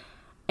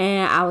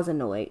 And I was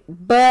annoyed.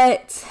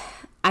 But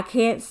I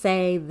can't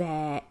say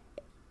that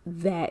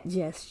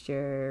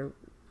gesture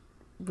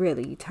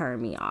really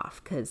turned me off,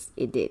 because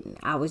it didn't.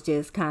 I was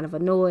just kind of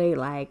annoyed,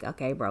 like,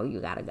 okay, bro, you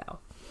gotta go.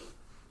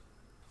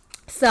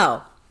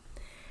 So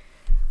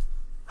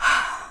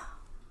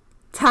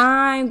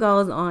time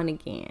goes on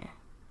again.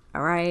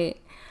 All right.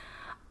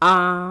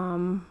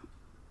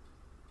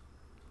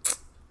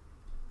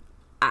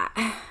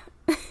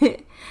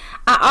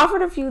 I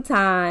offered a few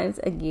times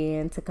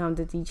again to come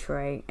to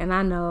Detroit, and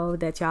I know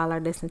that y'all are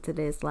listening to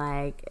this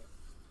like,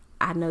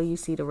 I know you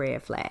see the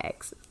red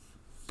flags,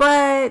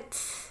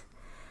 but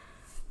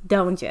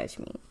don't judge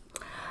me.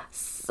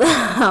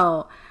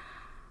 So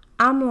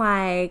I'm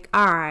like,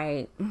 all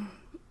right,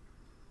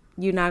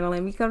 you're not gonna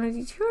let me come to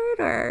Detroit?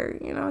 Or,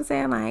 you know what I'm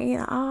saying? Like,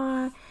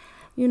 I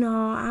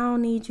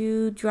don't need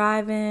you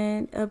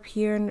driving up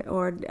here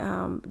or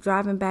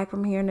driving back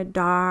from here in the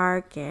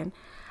dark. And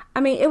I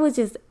mean, it was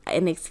just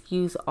an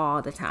excuse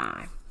all the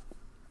time.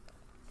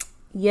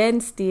 Yet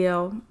and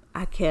still,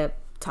 I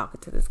kept talking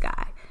to this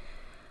guy.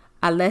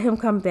 I let him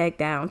come back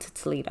down to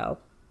Toledo.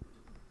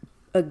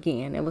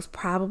 Again, it was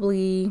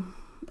probably,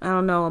 I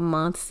don't know, a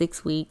month,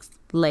 6 weeks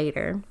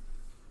later.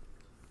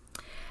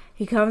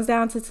 He comes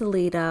down to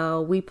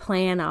Toledo. We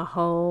plan a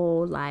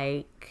whole,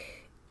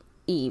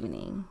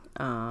 evening.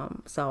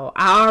 So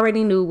I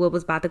already knew what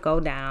was about to go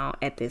down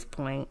at this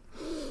point,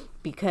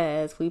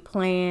 because we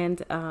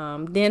planned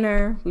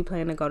dinner. We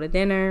planned to go to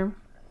dinner,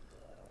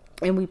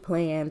 and we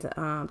planned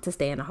to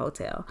stay in a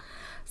hotel.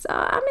 So,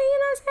 I mean,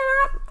 what I'm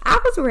saying? I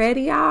was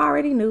ready. I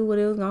already knew what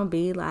it was going to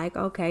be like.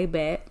 Okay,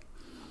 bet.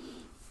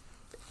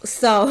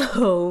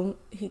 So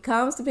he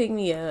comes to pick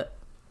me up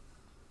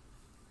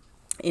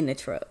in the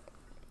truck,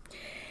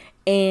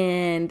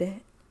 and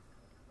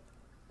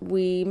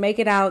we make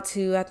it out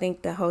to, I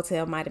think the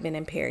hotel might have been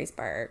in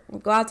Perrysburg. We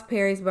go out to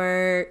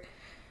Perrysburg,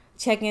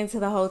 check into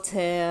the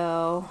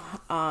hotel,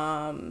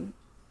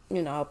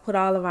 put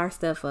all of our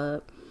stuff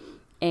up.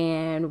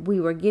 And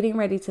we were getting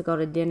ready to go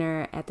to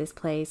dinner at this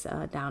place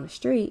down the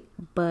street,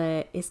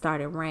 but it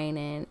started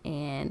raining,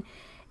 and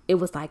it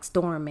was like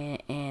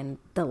storming, and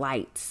the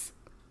lights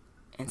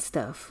and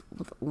stuff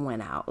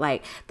went out.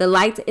 Like, the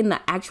lights in the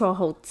actual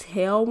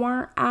hotel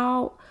weren't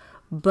out,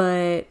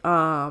 but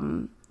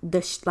the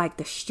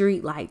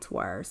street lights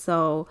were.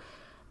 So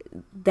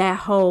that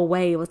whole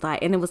way, it was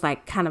like, and it was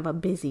like kind of a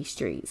busy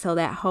street, so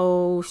that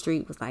whole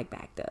street was like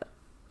backed up.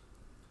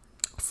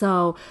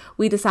 So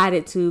we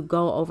decided to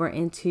go over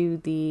into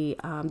the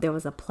there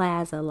was a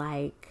plaza,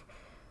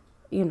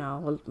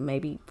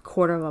 maybe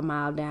quarter of a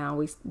mile down.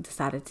 We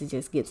decided to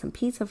just get some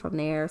pizza from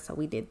there, so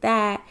we did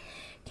that.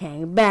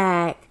 Came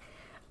back.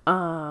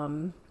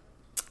 I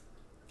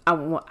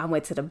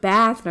went to the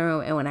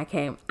bathroom, and when I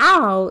came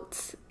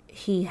out,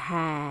 he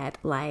had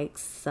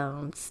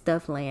some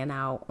stuff laying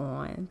out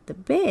on the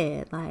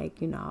bed.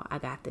 Like, I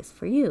got this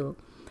for you.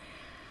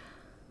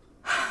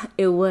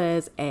 It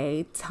was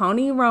a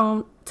Tony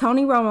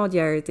Romo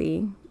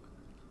jersey,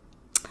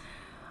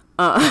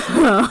 a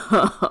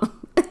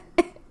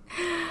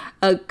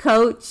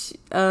Coach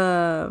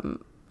Hobo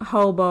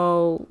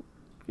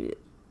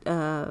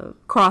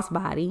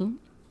crossbody,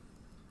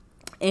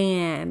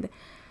 and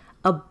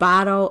a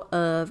bottle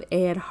of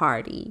Ed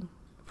Hardy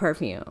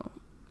perfume.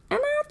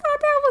 And I thought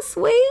that was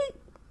sweet.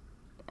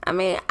 I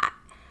mean,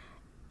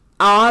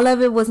 All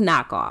of it was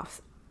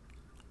knockoffs.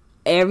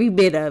 Every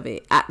bit of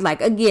it.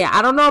 Again,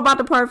 I don't know about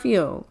the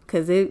perfume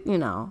because it,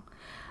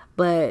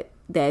 but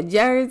that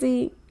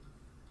jersey.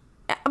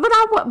 But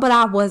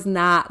I was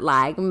not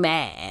like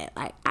mad.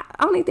 Like I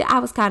only think I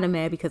was kind of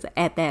mad because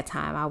at that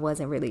time I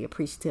wasn't really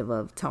appreciative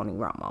of Tony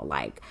Romo.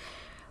 Like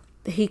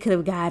he could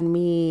have gotten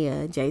me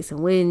a Jason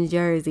Witten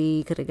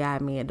jersey, could have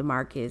gotten me a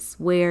DeMarcus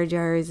Ware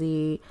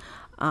jersey,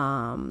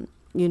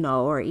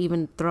 or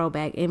even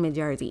throwback image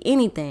jersey,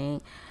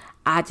 anything.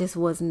 I just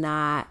was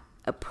not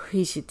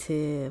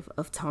appreciative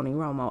of Tony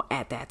Romo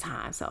at that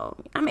time. So,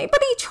 but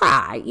he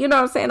tried, you know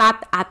what I'm saying?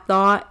 I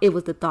thought it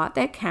was the thought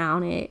that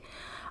counted.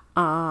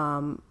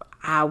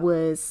 I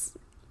was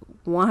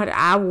 100.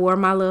 I wore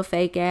my little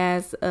fake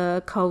ass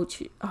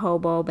Coach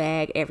hobo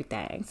bag,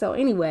 everything. So,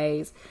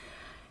 anyways,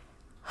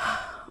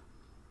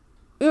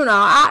 what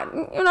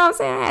I'm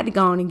saying? I had to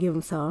go on and give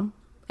him some.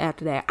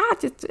 After that,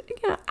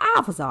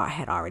 I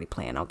had already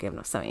planned on giving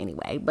him some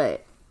anyway.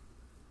 But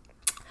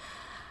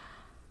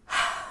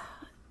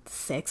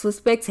sex was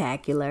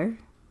spectacular.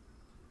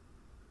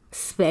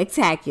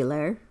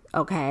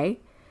 Okay.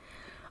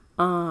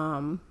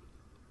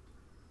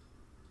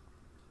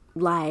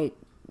 Like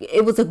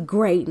it was a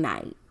great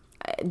night,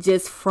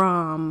 just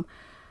from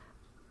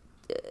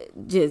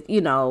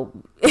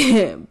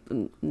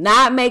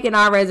not making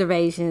our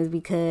reservations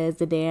because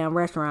the damn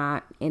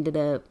restaurant ended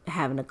up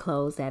having to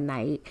close that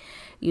night.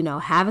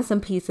 Having some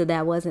pizza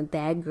that wasn't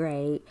that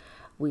great.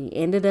 We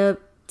ended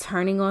up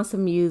turning on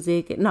some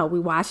music. No, we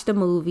watched a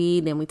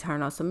movie, then we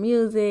turned on some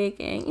music,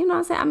 and you know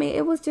what I'm saying?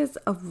 It was just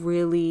a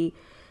really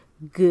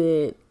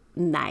good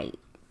night.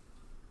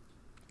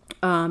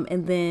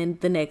 And then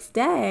the next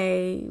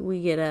day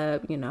we get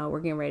up, we're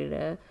getting ready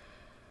to,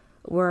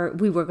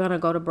 we were going to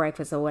go to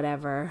breakfast or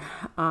whatever.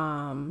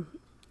 And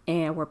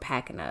we're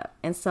packing up.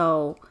 And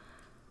so,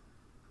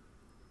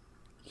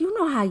 you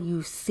know how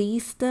you see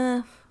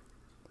stuff?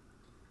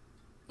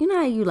 You know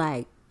how you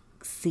like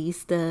see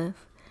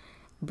stuff,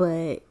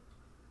 but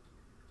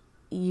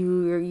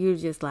you're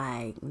just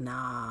like,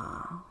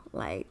 nah,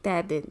 like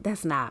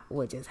that's not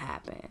what just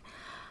happened.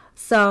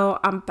 So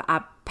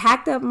I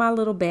packed up my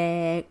little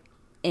bag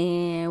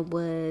and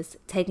was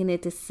taking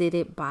it to sit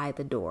it by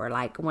the door.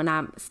 Like when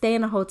I stay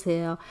in a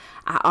hotel,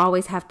 I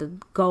always have to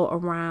go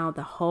around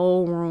the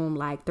whole room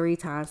like 3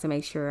 times to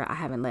make sure I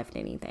haven't left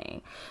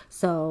anything.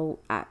 So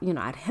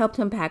I'd helped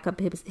him pack up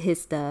his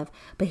stuff,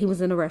 but he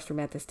was in the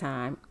restroom at this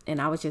time,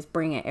 and I was just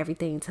bringing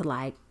everything to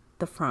like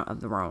the front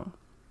of the room.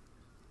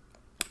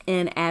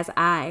 And as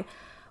I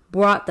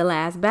brought the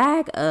last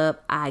bag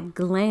up, I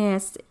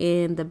glanced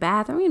in the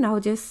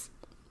bathroom, just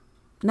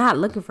not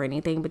looking for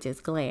anything, but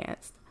just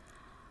glanced.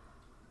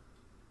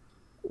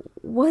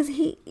 Was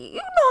he,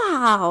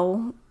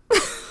 how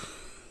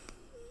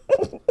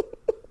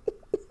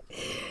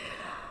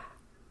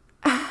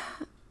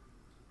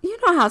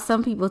how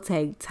some people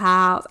take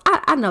towels.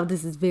 I know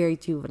this is very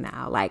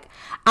juvenile. Like,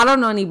 I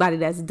don't know anybody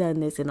that's done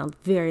this in a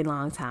very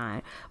long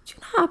time. But you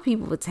know how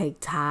people would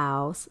take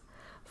towels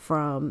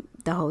from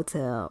the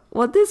hotel?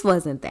 Well, this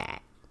wasn't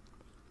that.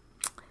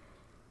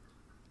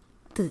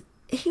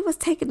 He was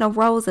taking the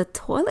rolls of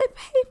toilet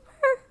paper.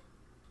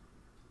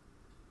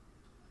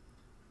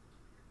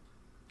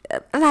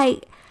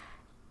 Like,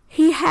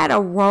 he had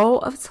a roll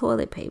of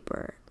toilet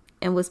paper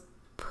and was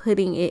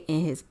putting it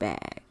in his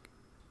bag.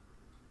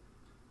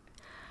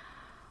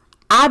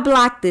 I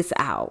blocked this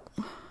out.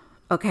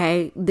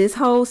 Okay, this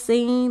whole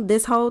scene,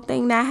 this whole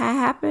thing that had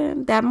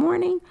happened that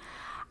morning,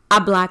 I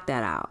blocked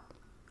that out.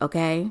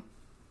 Okay,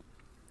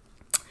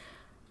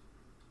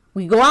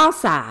 we go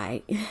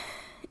outside,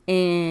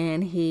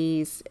 and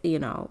he's, he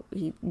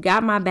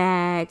got my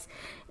bags,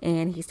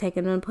 and he's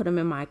taking them and put them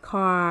in my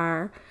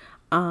car.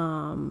 Wait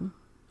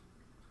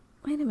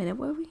a minute,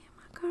 were we in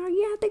my car?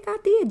 Yeah, I think I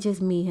did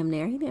just meet him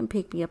there. He didn't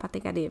pick me up. I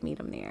think I did meet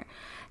him there.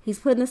 He's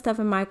putting the stuff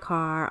in my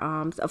car.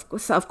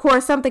 Of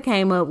course, something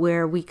came up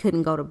where we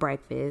couldn't go to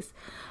breakfast.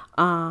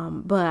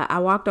 But I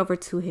walked over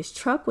to his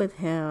truck with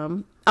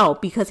him. Oh,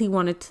 because he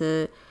wanted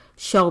to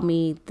show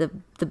me the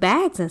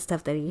bags and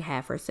stuff that he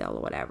had for sale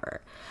or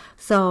whatever.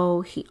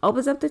 So he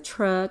opens up the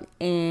truck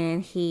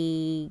and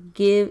he's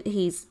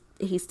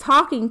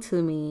talking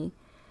to me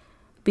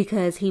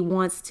because he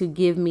wants to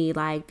give me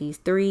like these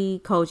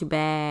 3 Coach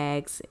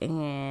bags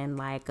and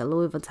like a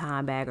Louis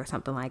Vuitton bag or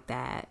something like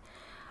that.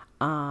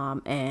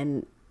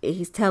 And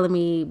he's telling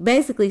me,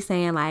 basically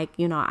saying like,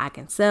 I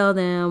can sell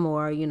them,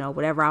 or,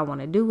 whatever I want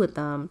to do with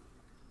them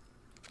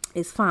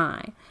is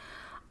fine.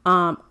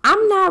 I'm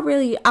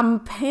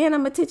paying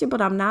him attention,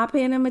 but I'm not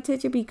paying him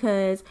attention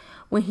because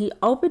when he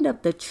opened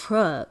up the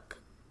truck,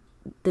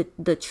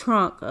 the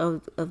trunk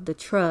of the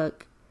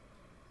truck,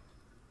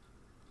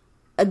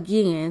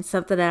 again,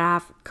 something that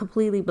I've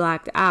completely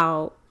blocked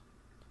out,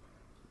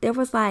 there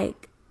was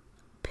like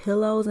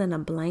pillows and a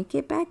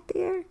blanket back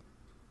there.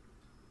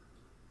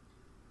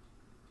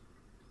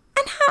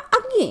 And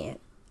again,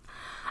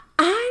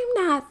 I'm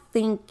not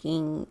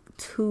thinking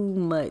too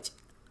much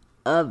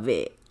of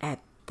it at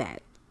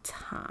that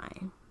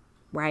time,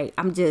 right?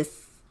 I'm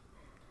just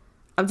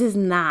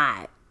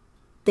not.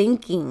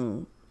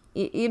 thinking.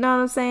 You know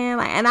what I'm saying?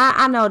 Like, and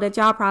I know that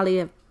y'all probably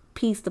have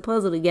pieced the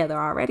puzzle together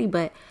already,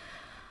 but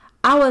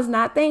I was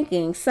not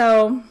thinking.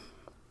 So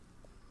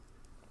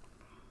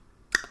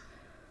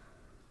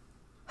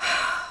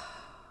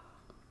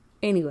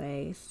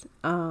anyways,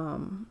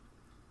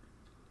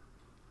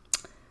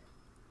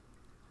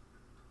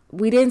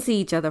 we didn't see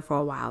each other for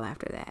a while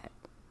after that.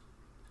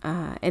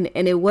 And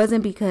it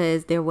wasn't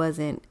because there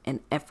wasn't an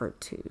effort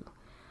to.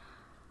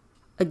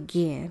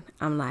 Again,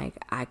 I'm like,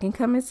 I can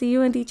come and see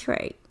you in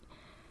Detroit.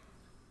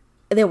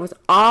 There was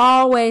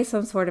always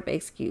some sort of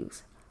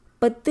excuse.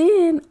 But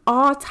then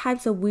all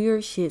types of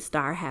weird shit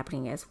started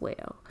happening as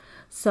well.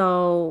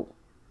 So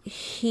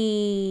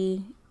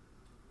he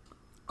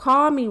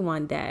called me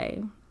one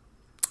day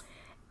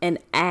and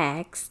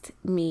asked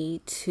me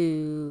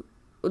to...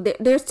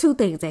 There's two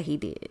things that he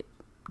did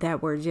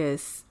that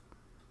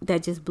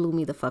just blew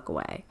me the fuck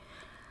away.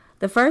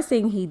 The first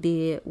thing he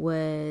did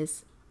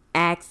was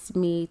ask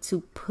me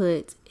to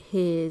put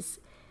his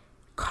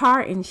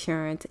car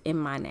insurance in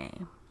my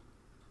name.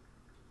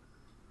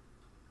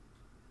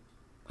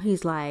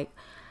 He's like,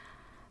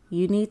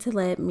 you need to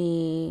let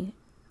me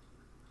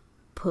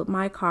put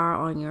my car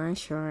on your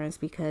insurance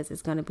because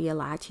it's going to be a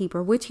lot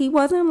cheaper, which he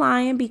wasn't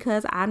lying,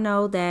 because I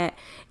know that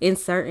in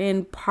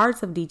certain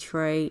parts of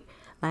Detroit,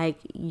 like,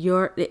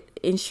 your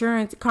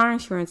car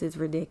insurance is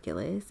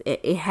ridiculous.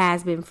 It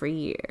has been for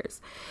years.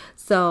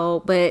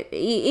 So, but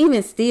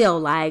even still,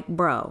 like,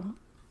 bro,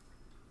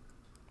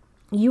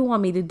 you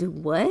want me to do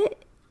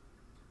what?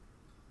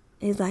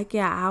 He's like,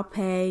 yeah, I'll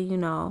pay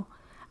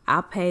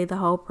the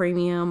whole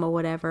premium or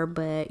whatever,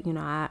 but,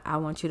 I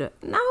want you to...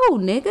 No,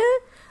 nigga.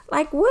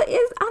 Like, what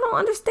is... I don't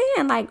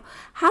understand. Like,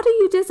 how do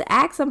you just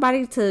ask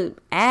somebody to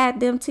add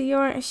them to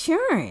your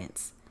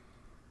insurance?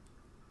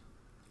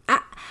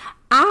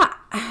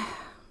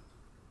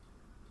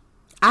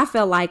 I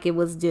felt like it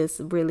was just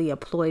really a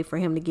ploy for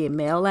him to get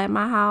mail at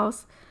my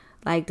house,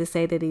 like to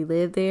say that he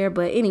lived there.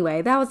 But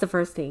anyway, that was the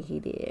first thing he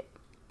did.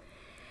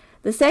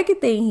 The second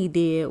thing he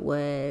did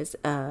was,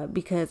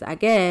 because I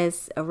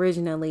guess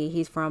originally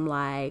he's from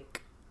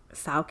like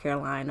South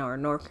Carolina or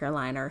North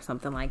Carolina or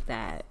something like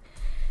that.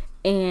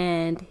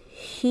 And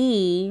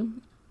his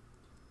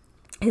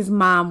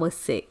mom was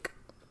sick.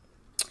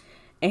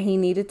 And he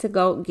needed to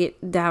go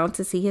get down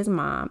to see his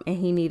mom, and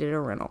he needed a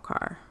rental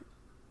car.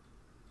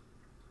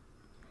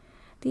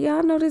 Do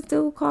y'all know this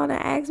dude called and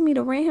asked me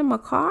to rent him a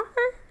car?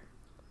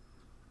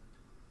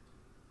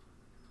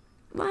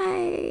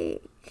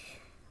 Like,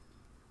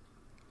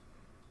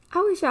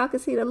 I wish y'all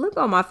could see the look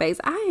on my face.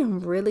 I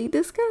am really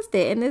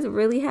disgusted. And this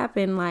really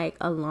happened like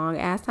a long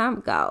ass time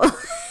ago.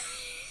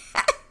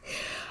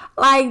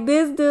 Like,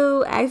 this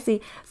dude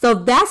actually... So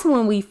that's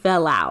when we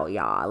fell out,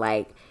 y'all.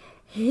 Like,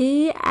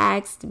 he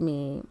asked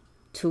me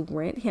to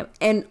rent him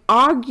and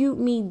argued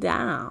me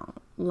down.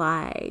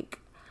 Like,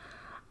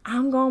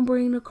 I'm gonna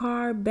bring the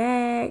car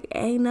back.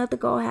 Ain't nothing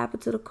gonna happen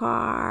to the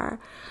car.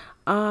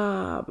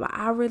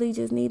 I really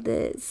just need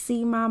to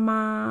see my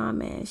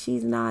mom, and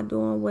she's not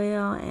doing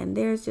well, and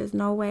there's just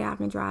no way I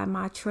can drive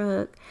my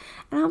truck.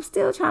 And I'm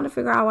still trying to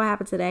figure out what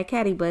happened to that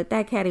caddy, but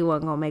that caddy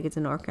wasn't gonna make it to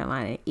North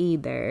Carolina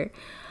either.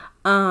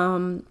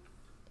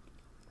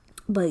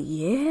 But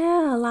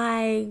yeah,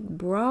 like,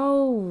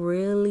 bro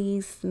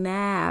really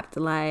snapped.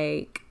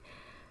 Like,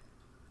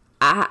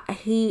 I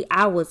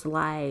was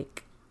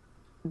like,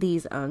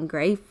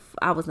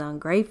 I was an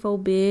ungrateful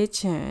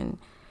bitch, and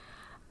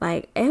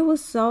like, it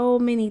was so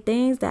many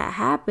things that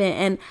happened.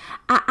 And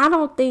I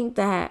don't think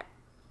that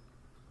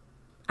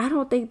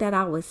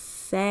I was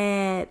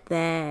sad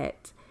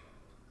that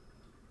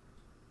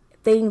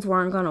things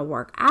weren't gonna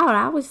work out.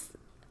 I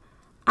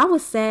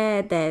was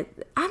sad that...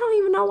 I don't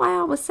even know why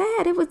I was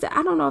sad.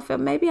 I don't know if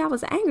maybe I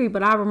was angry,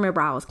 but I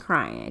remember I was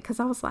crying because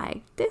I was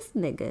like, this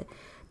nigga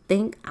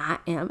think I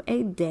am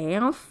a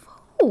damn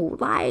fool.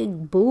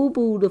 Like,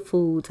 boo-boo the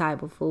fool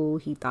type of fool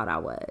he thought I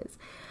was.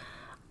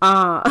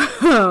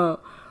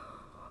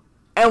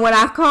 And when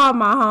I called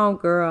my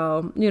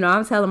homegirl,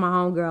 I'm telling my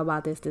homegirl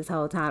about this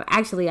whole time.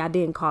 Actually, I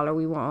didn't call her.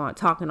 We were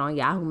talking on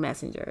Yahoo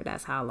Messenger.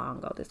 That's how long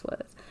ago this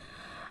was.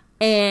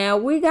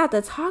 And we got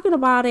to talking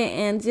about it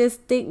and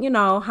just think,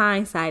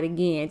 hindsight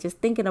again, just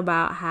thinking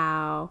about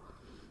how,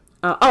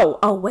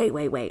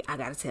 wait. I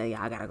got to tell you,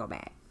 I got to go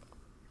back.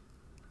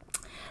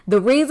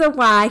 The reason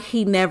why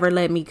he never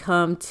let me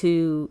come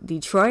to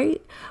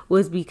Detroit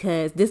was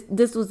because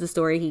this was the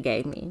story he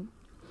gave me.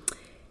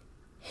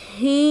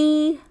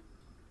 He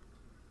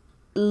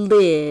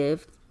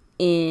lived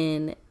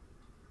in...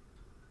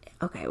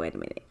 Okay, wait a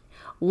minute.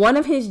 One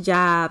of his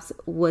jobs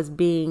was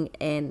being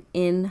an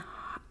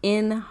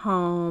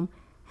in-home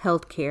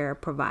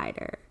healthcare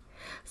provider.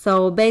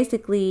 So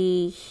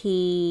basically,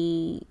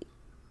 he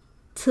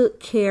took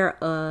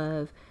care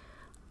of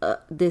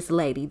this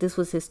lady. This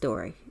was his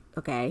story.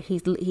 Okay, he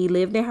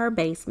lived in her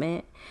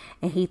basement,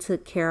 and he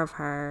took care of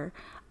her.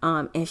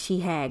 And she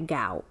had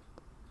gout.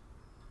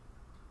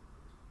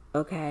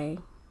 Okay,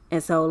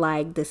 and so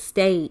like the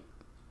state.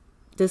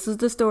 This is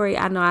the story.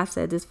 I know I've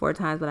said this 4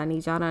 times, but I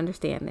need y'all to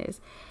understand this.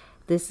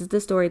 This is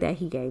the story that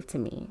he gave to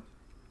me.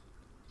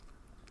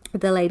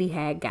 the lady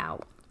had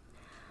gout.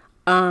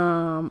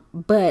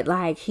 But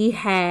like he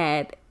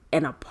had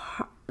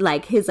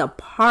like his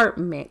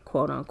apartment,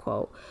 quote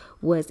unquote,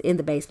 was in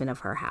the basement of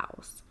her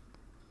house.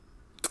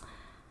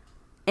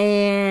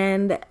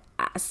 And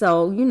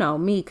so, you know,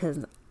 me,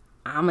 because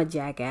I'm a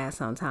jackass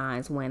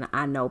sometimes when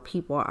I know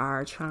people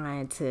are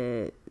trying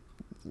to,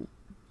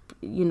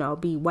 you know,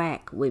 be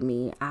whack with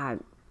me, I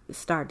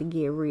start to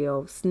get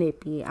real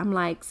snippy. I'm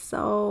like,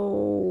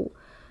 so,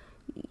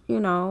 you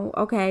know,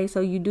 okay,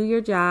 so you do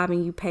your job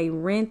and you pay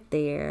rent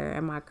there.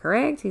 Am I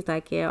correct? He's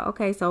like, yeah,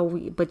 okay, so,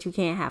 but you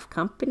can't have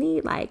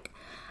company? Like,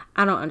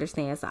 I don't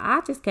understand. So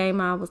I just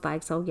came out, was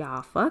like, so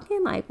y'all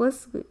fucking? Like,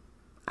 what's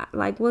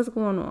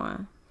going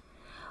on?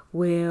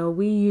 Well,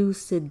 we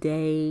used to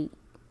date.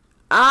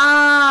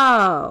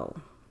 Oh.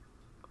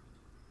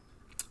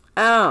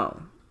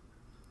 Oh.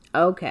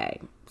 Okay.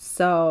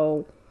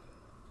 So,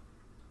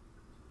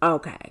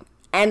 okay.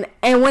 And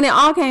when it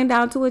all came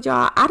down to it,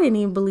 y'all, I didn't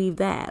even believe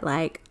that.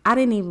 Like, I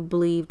didn't even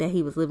believe that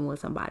he was living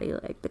with somebody.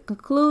 Like, the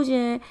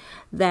conclusion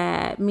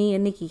that me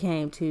and Nikki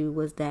came to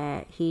was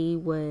that he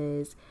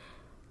was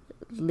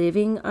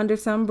living under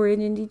some bridge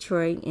in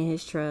Detroit in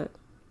his truck.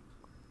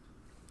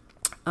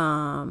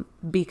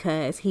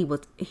 Because he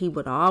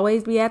would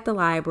always be at the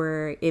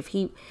library. If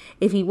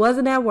he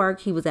wasn't at work,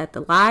 he was at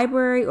the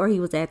library or he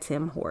was at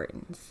Tim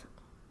Hortons.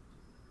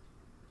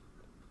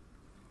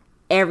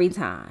 Every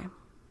time.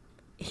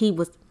 He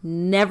was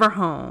never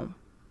home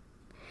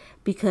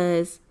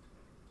because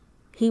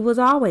he was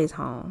always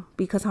home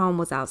because home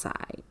was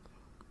outside.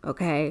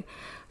 Okay?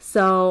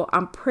 So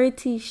I'm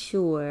pretty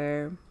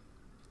sure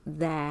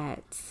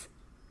that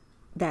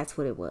that's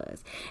what it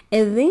was.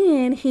 And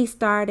then he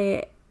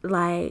started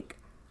like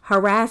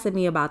harassing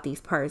me about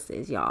these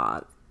purses,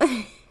 y'all.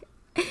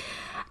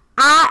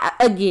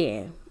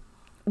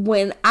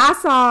 When I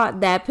saw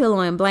that pillow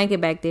and blanket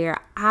back there,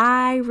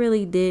 I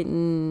really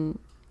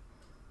didn't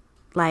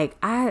like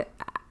I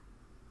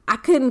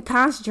couldn't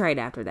concentrate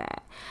after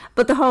that.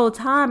 But the whole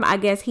time, I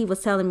guess he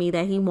was telling me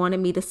that he wanted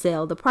me to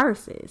sell the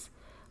purses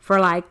for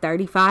like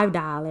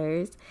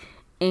 $35.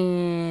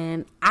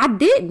 And I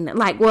didn't.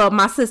 Like, well,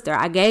 my sister,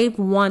 I gave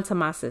one to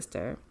my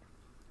sister.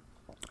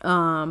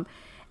 And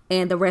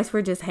the rest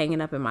were just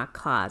hanging up in my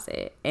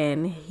closet.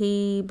 And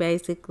he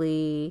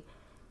basically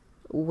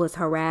was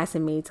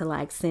harassing me to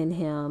like send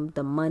him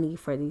the money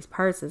for these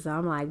purses.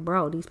 I'm like,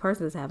 bro, these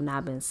purses have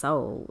not been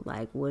sold.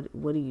 Like, what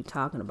are you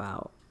talking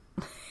about?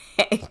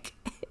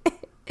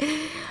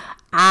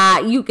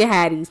 You can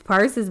have these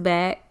purses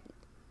back.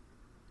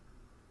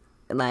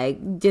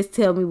 Like, just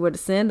tell me where to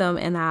send them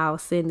and I'll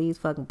send these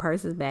fucking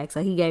purses back.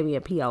 So he gave me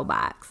a P.O.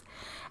 box.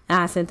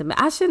 And I sent them.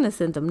 I shouldn't have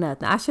sent them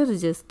nothing. I should have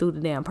just threw the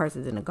damn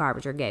purses in the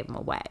garbage or gave them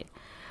away.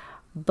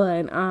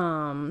 But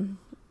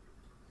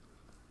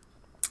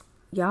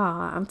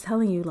y'all, I'm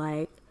telling you,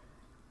 like,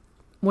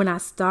 when I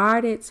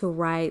started to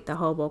write the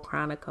Hobo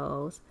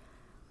Chronicles,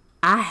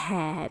 I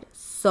had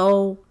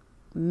so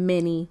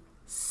many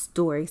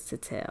stories to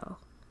tell.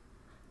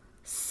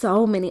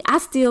 So many. I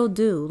still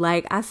do.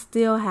 Like, I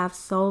still have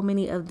so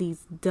many of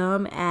these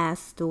dumb ass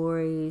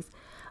stories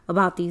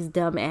about these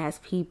dumb ass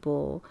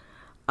people.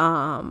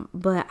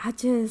 But I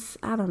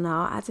don't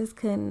know. I just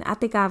couldn't. I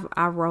think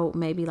I wrote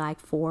maybe like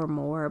 4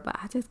 more, but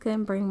I just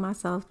couldn't bring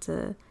myself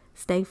to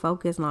stay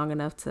focused long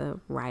enough to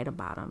write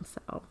about them.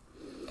 So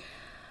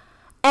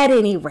at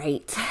any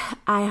rate,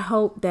 I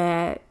hope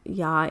that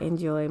y'all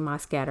enjoy my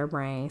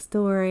scatterbrain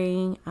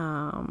story.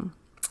 I'm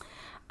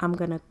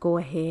going to go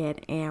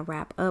ahead and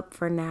wrap up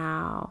for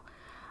now.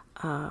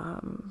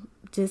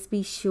 Just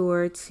be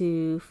sure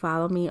to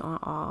follow me on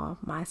all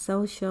my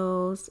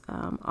socials.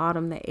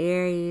 Autumn the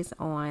Aries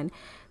on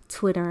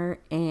Twitter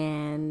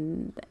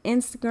and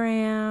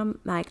Instagram.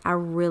 Like, I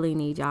really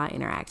need y'all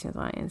interactions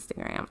on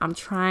Instagram. I'm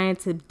trying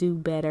to do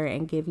better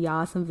and give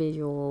y'all some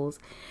visuals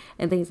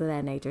and things of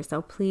that nature.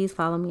 So please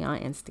follow me on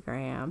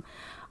Instagram.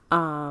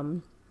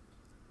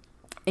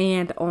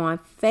 And on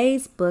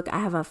Facebook, I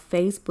have a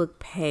Facebook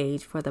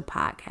page for the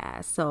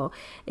podcast. So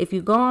if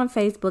you go on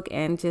Facebook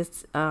and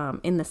just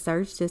in the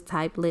search, just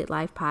type Lit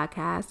Life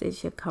Podcast, it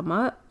should come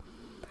up.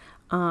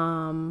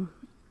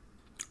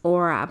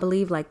 Or I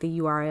believe like the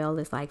URL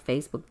is like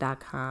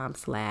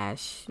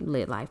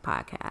facebook.com/Lit Life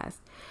Podcast.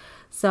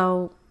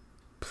 So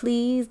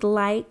please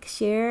like,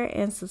 share,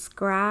 and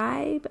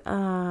subscribe.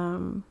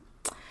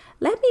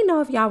 Let me know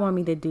if y'all want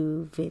me to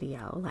do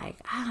video. Like,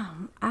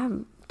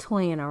 I'm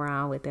toying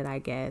around with it, I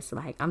guess.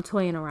 Like, I'm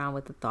toying around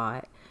with the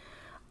thought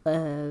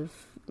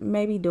of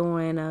maybe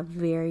doing a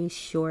very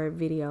short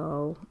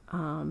video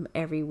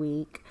every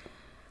week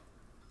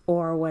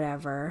or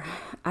whatever.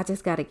 I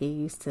just got to get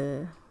used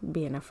to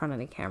being in front of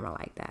the camera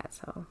like that.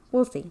 So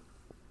we'll see.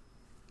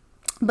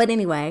 But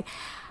anyway,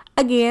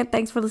 again,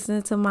 thanks for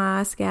listening to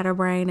my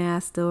scatterbrain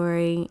ass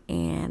story.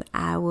 And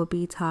I will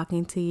be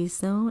talking to you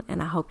soon.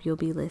 And I hope you'll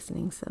be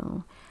listening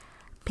soon.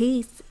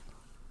 Peace.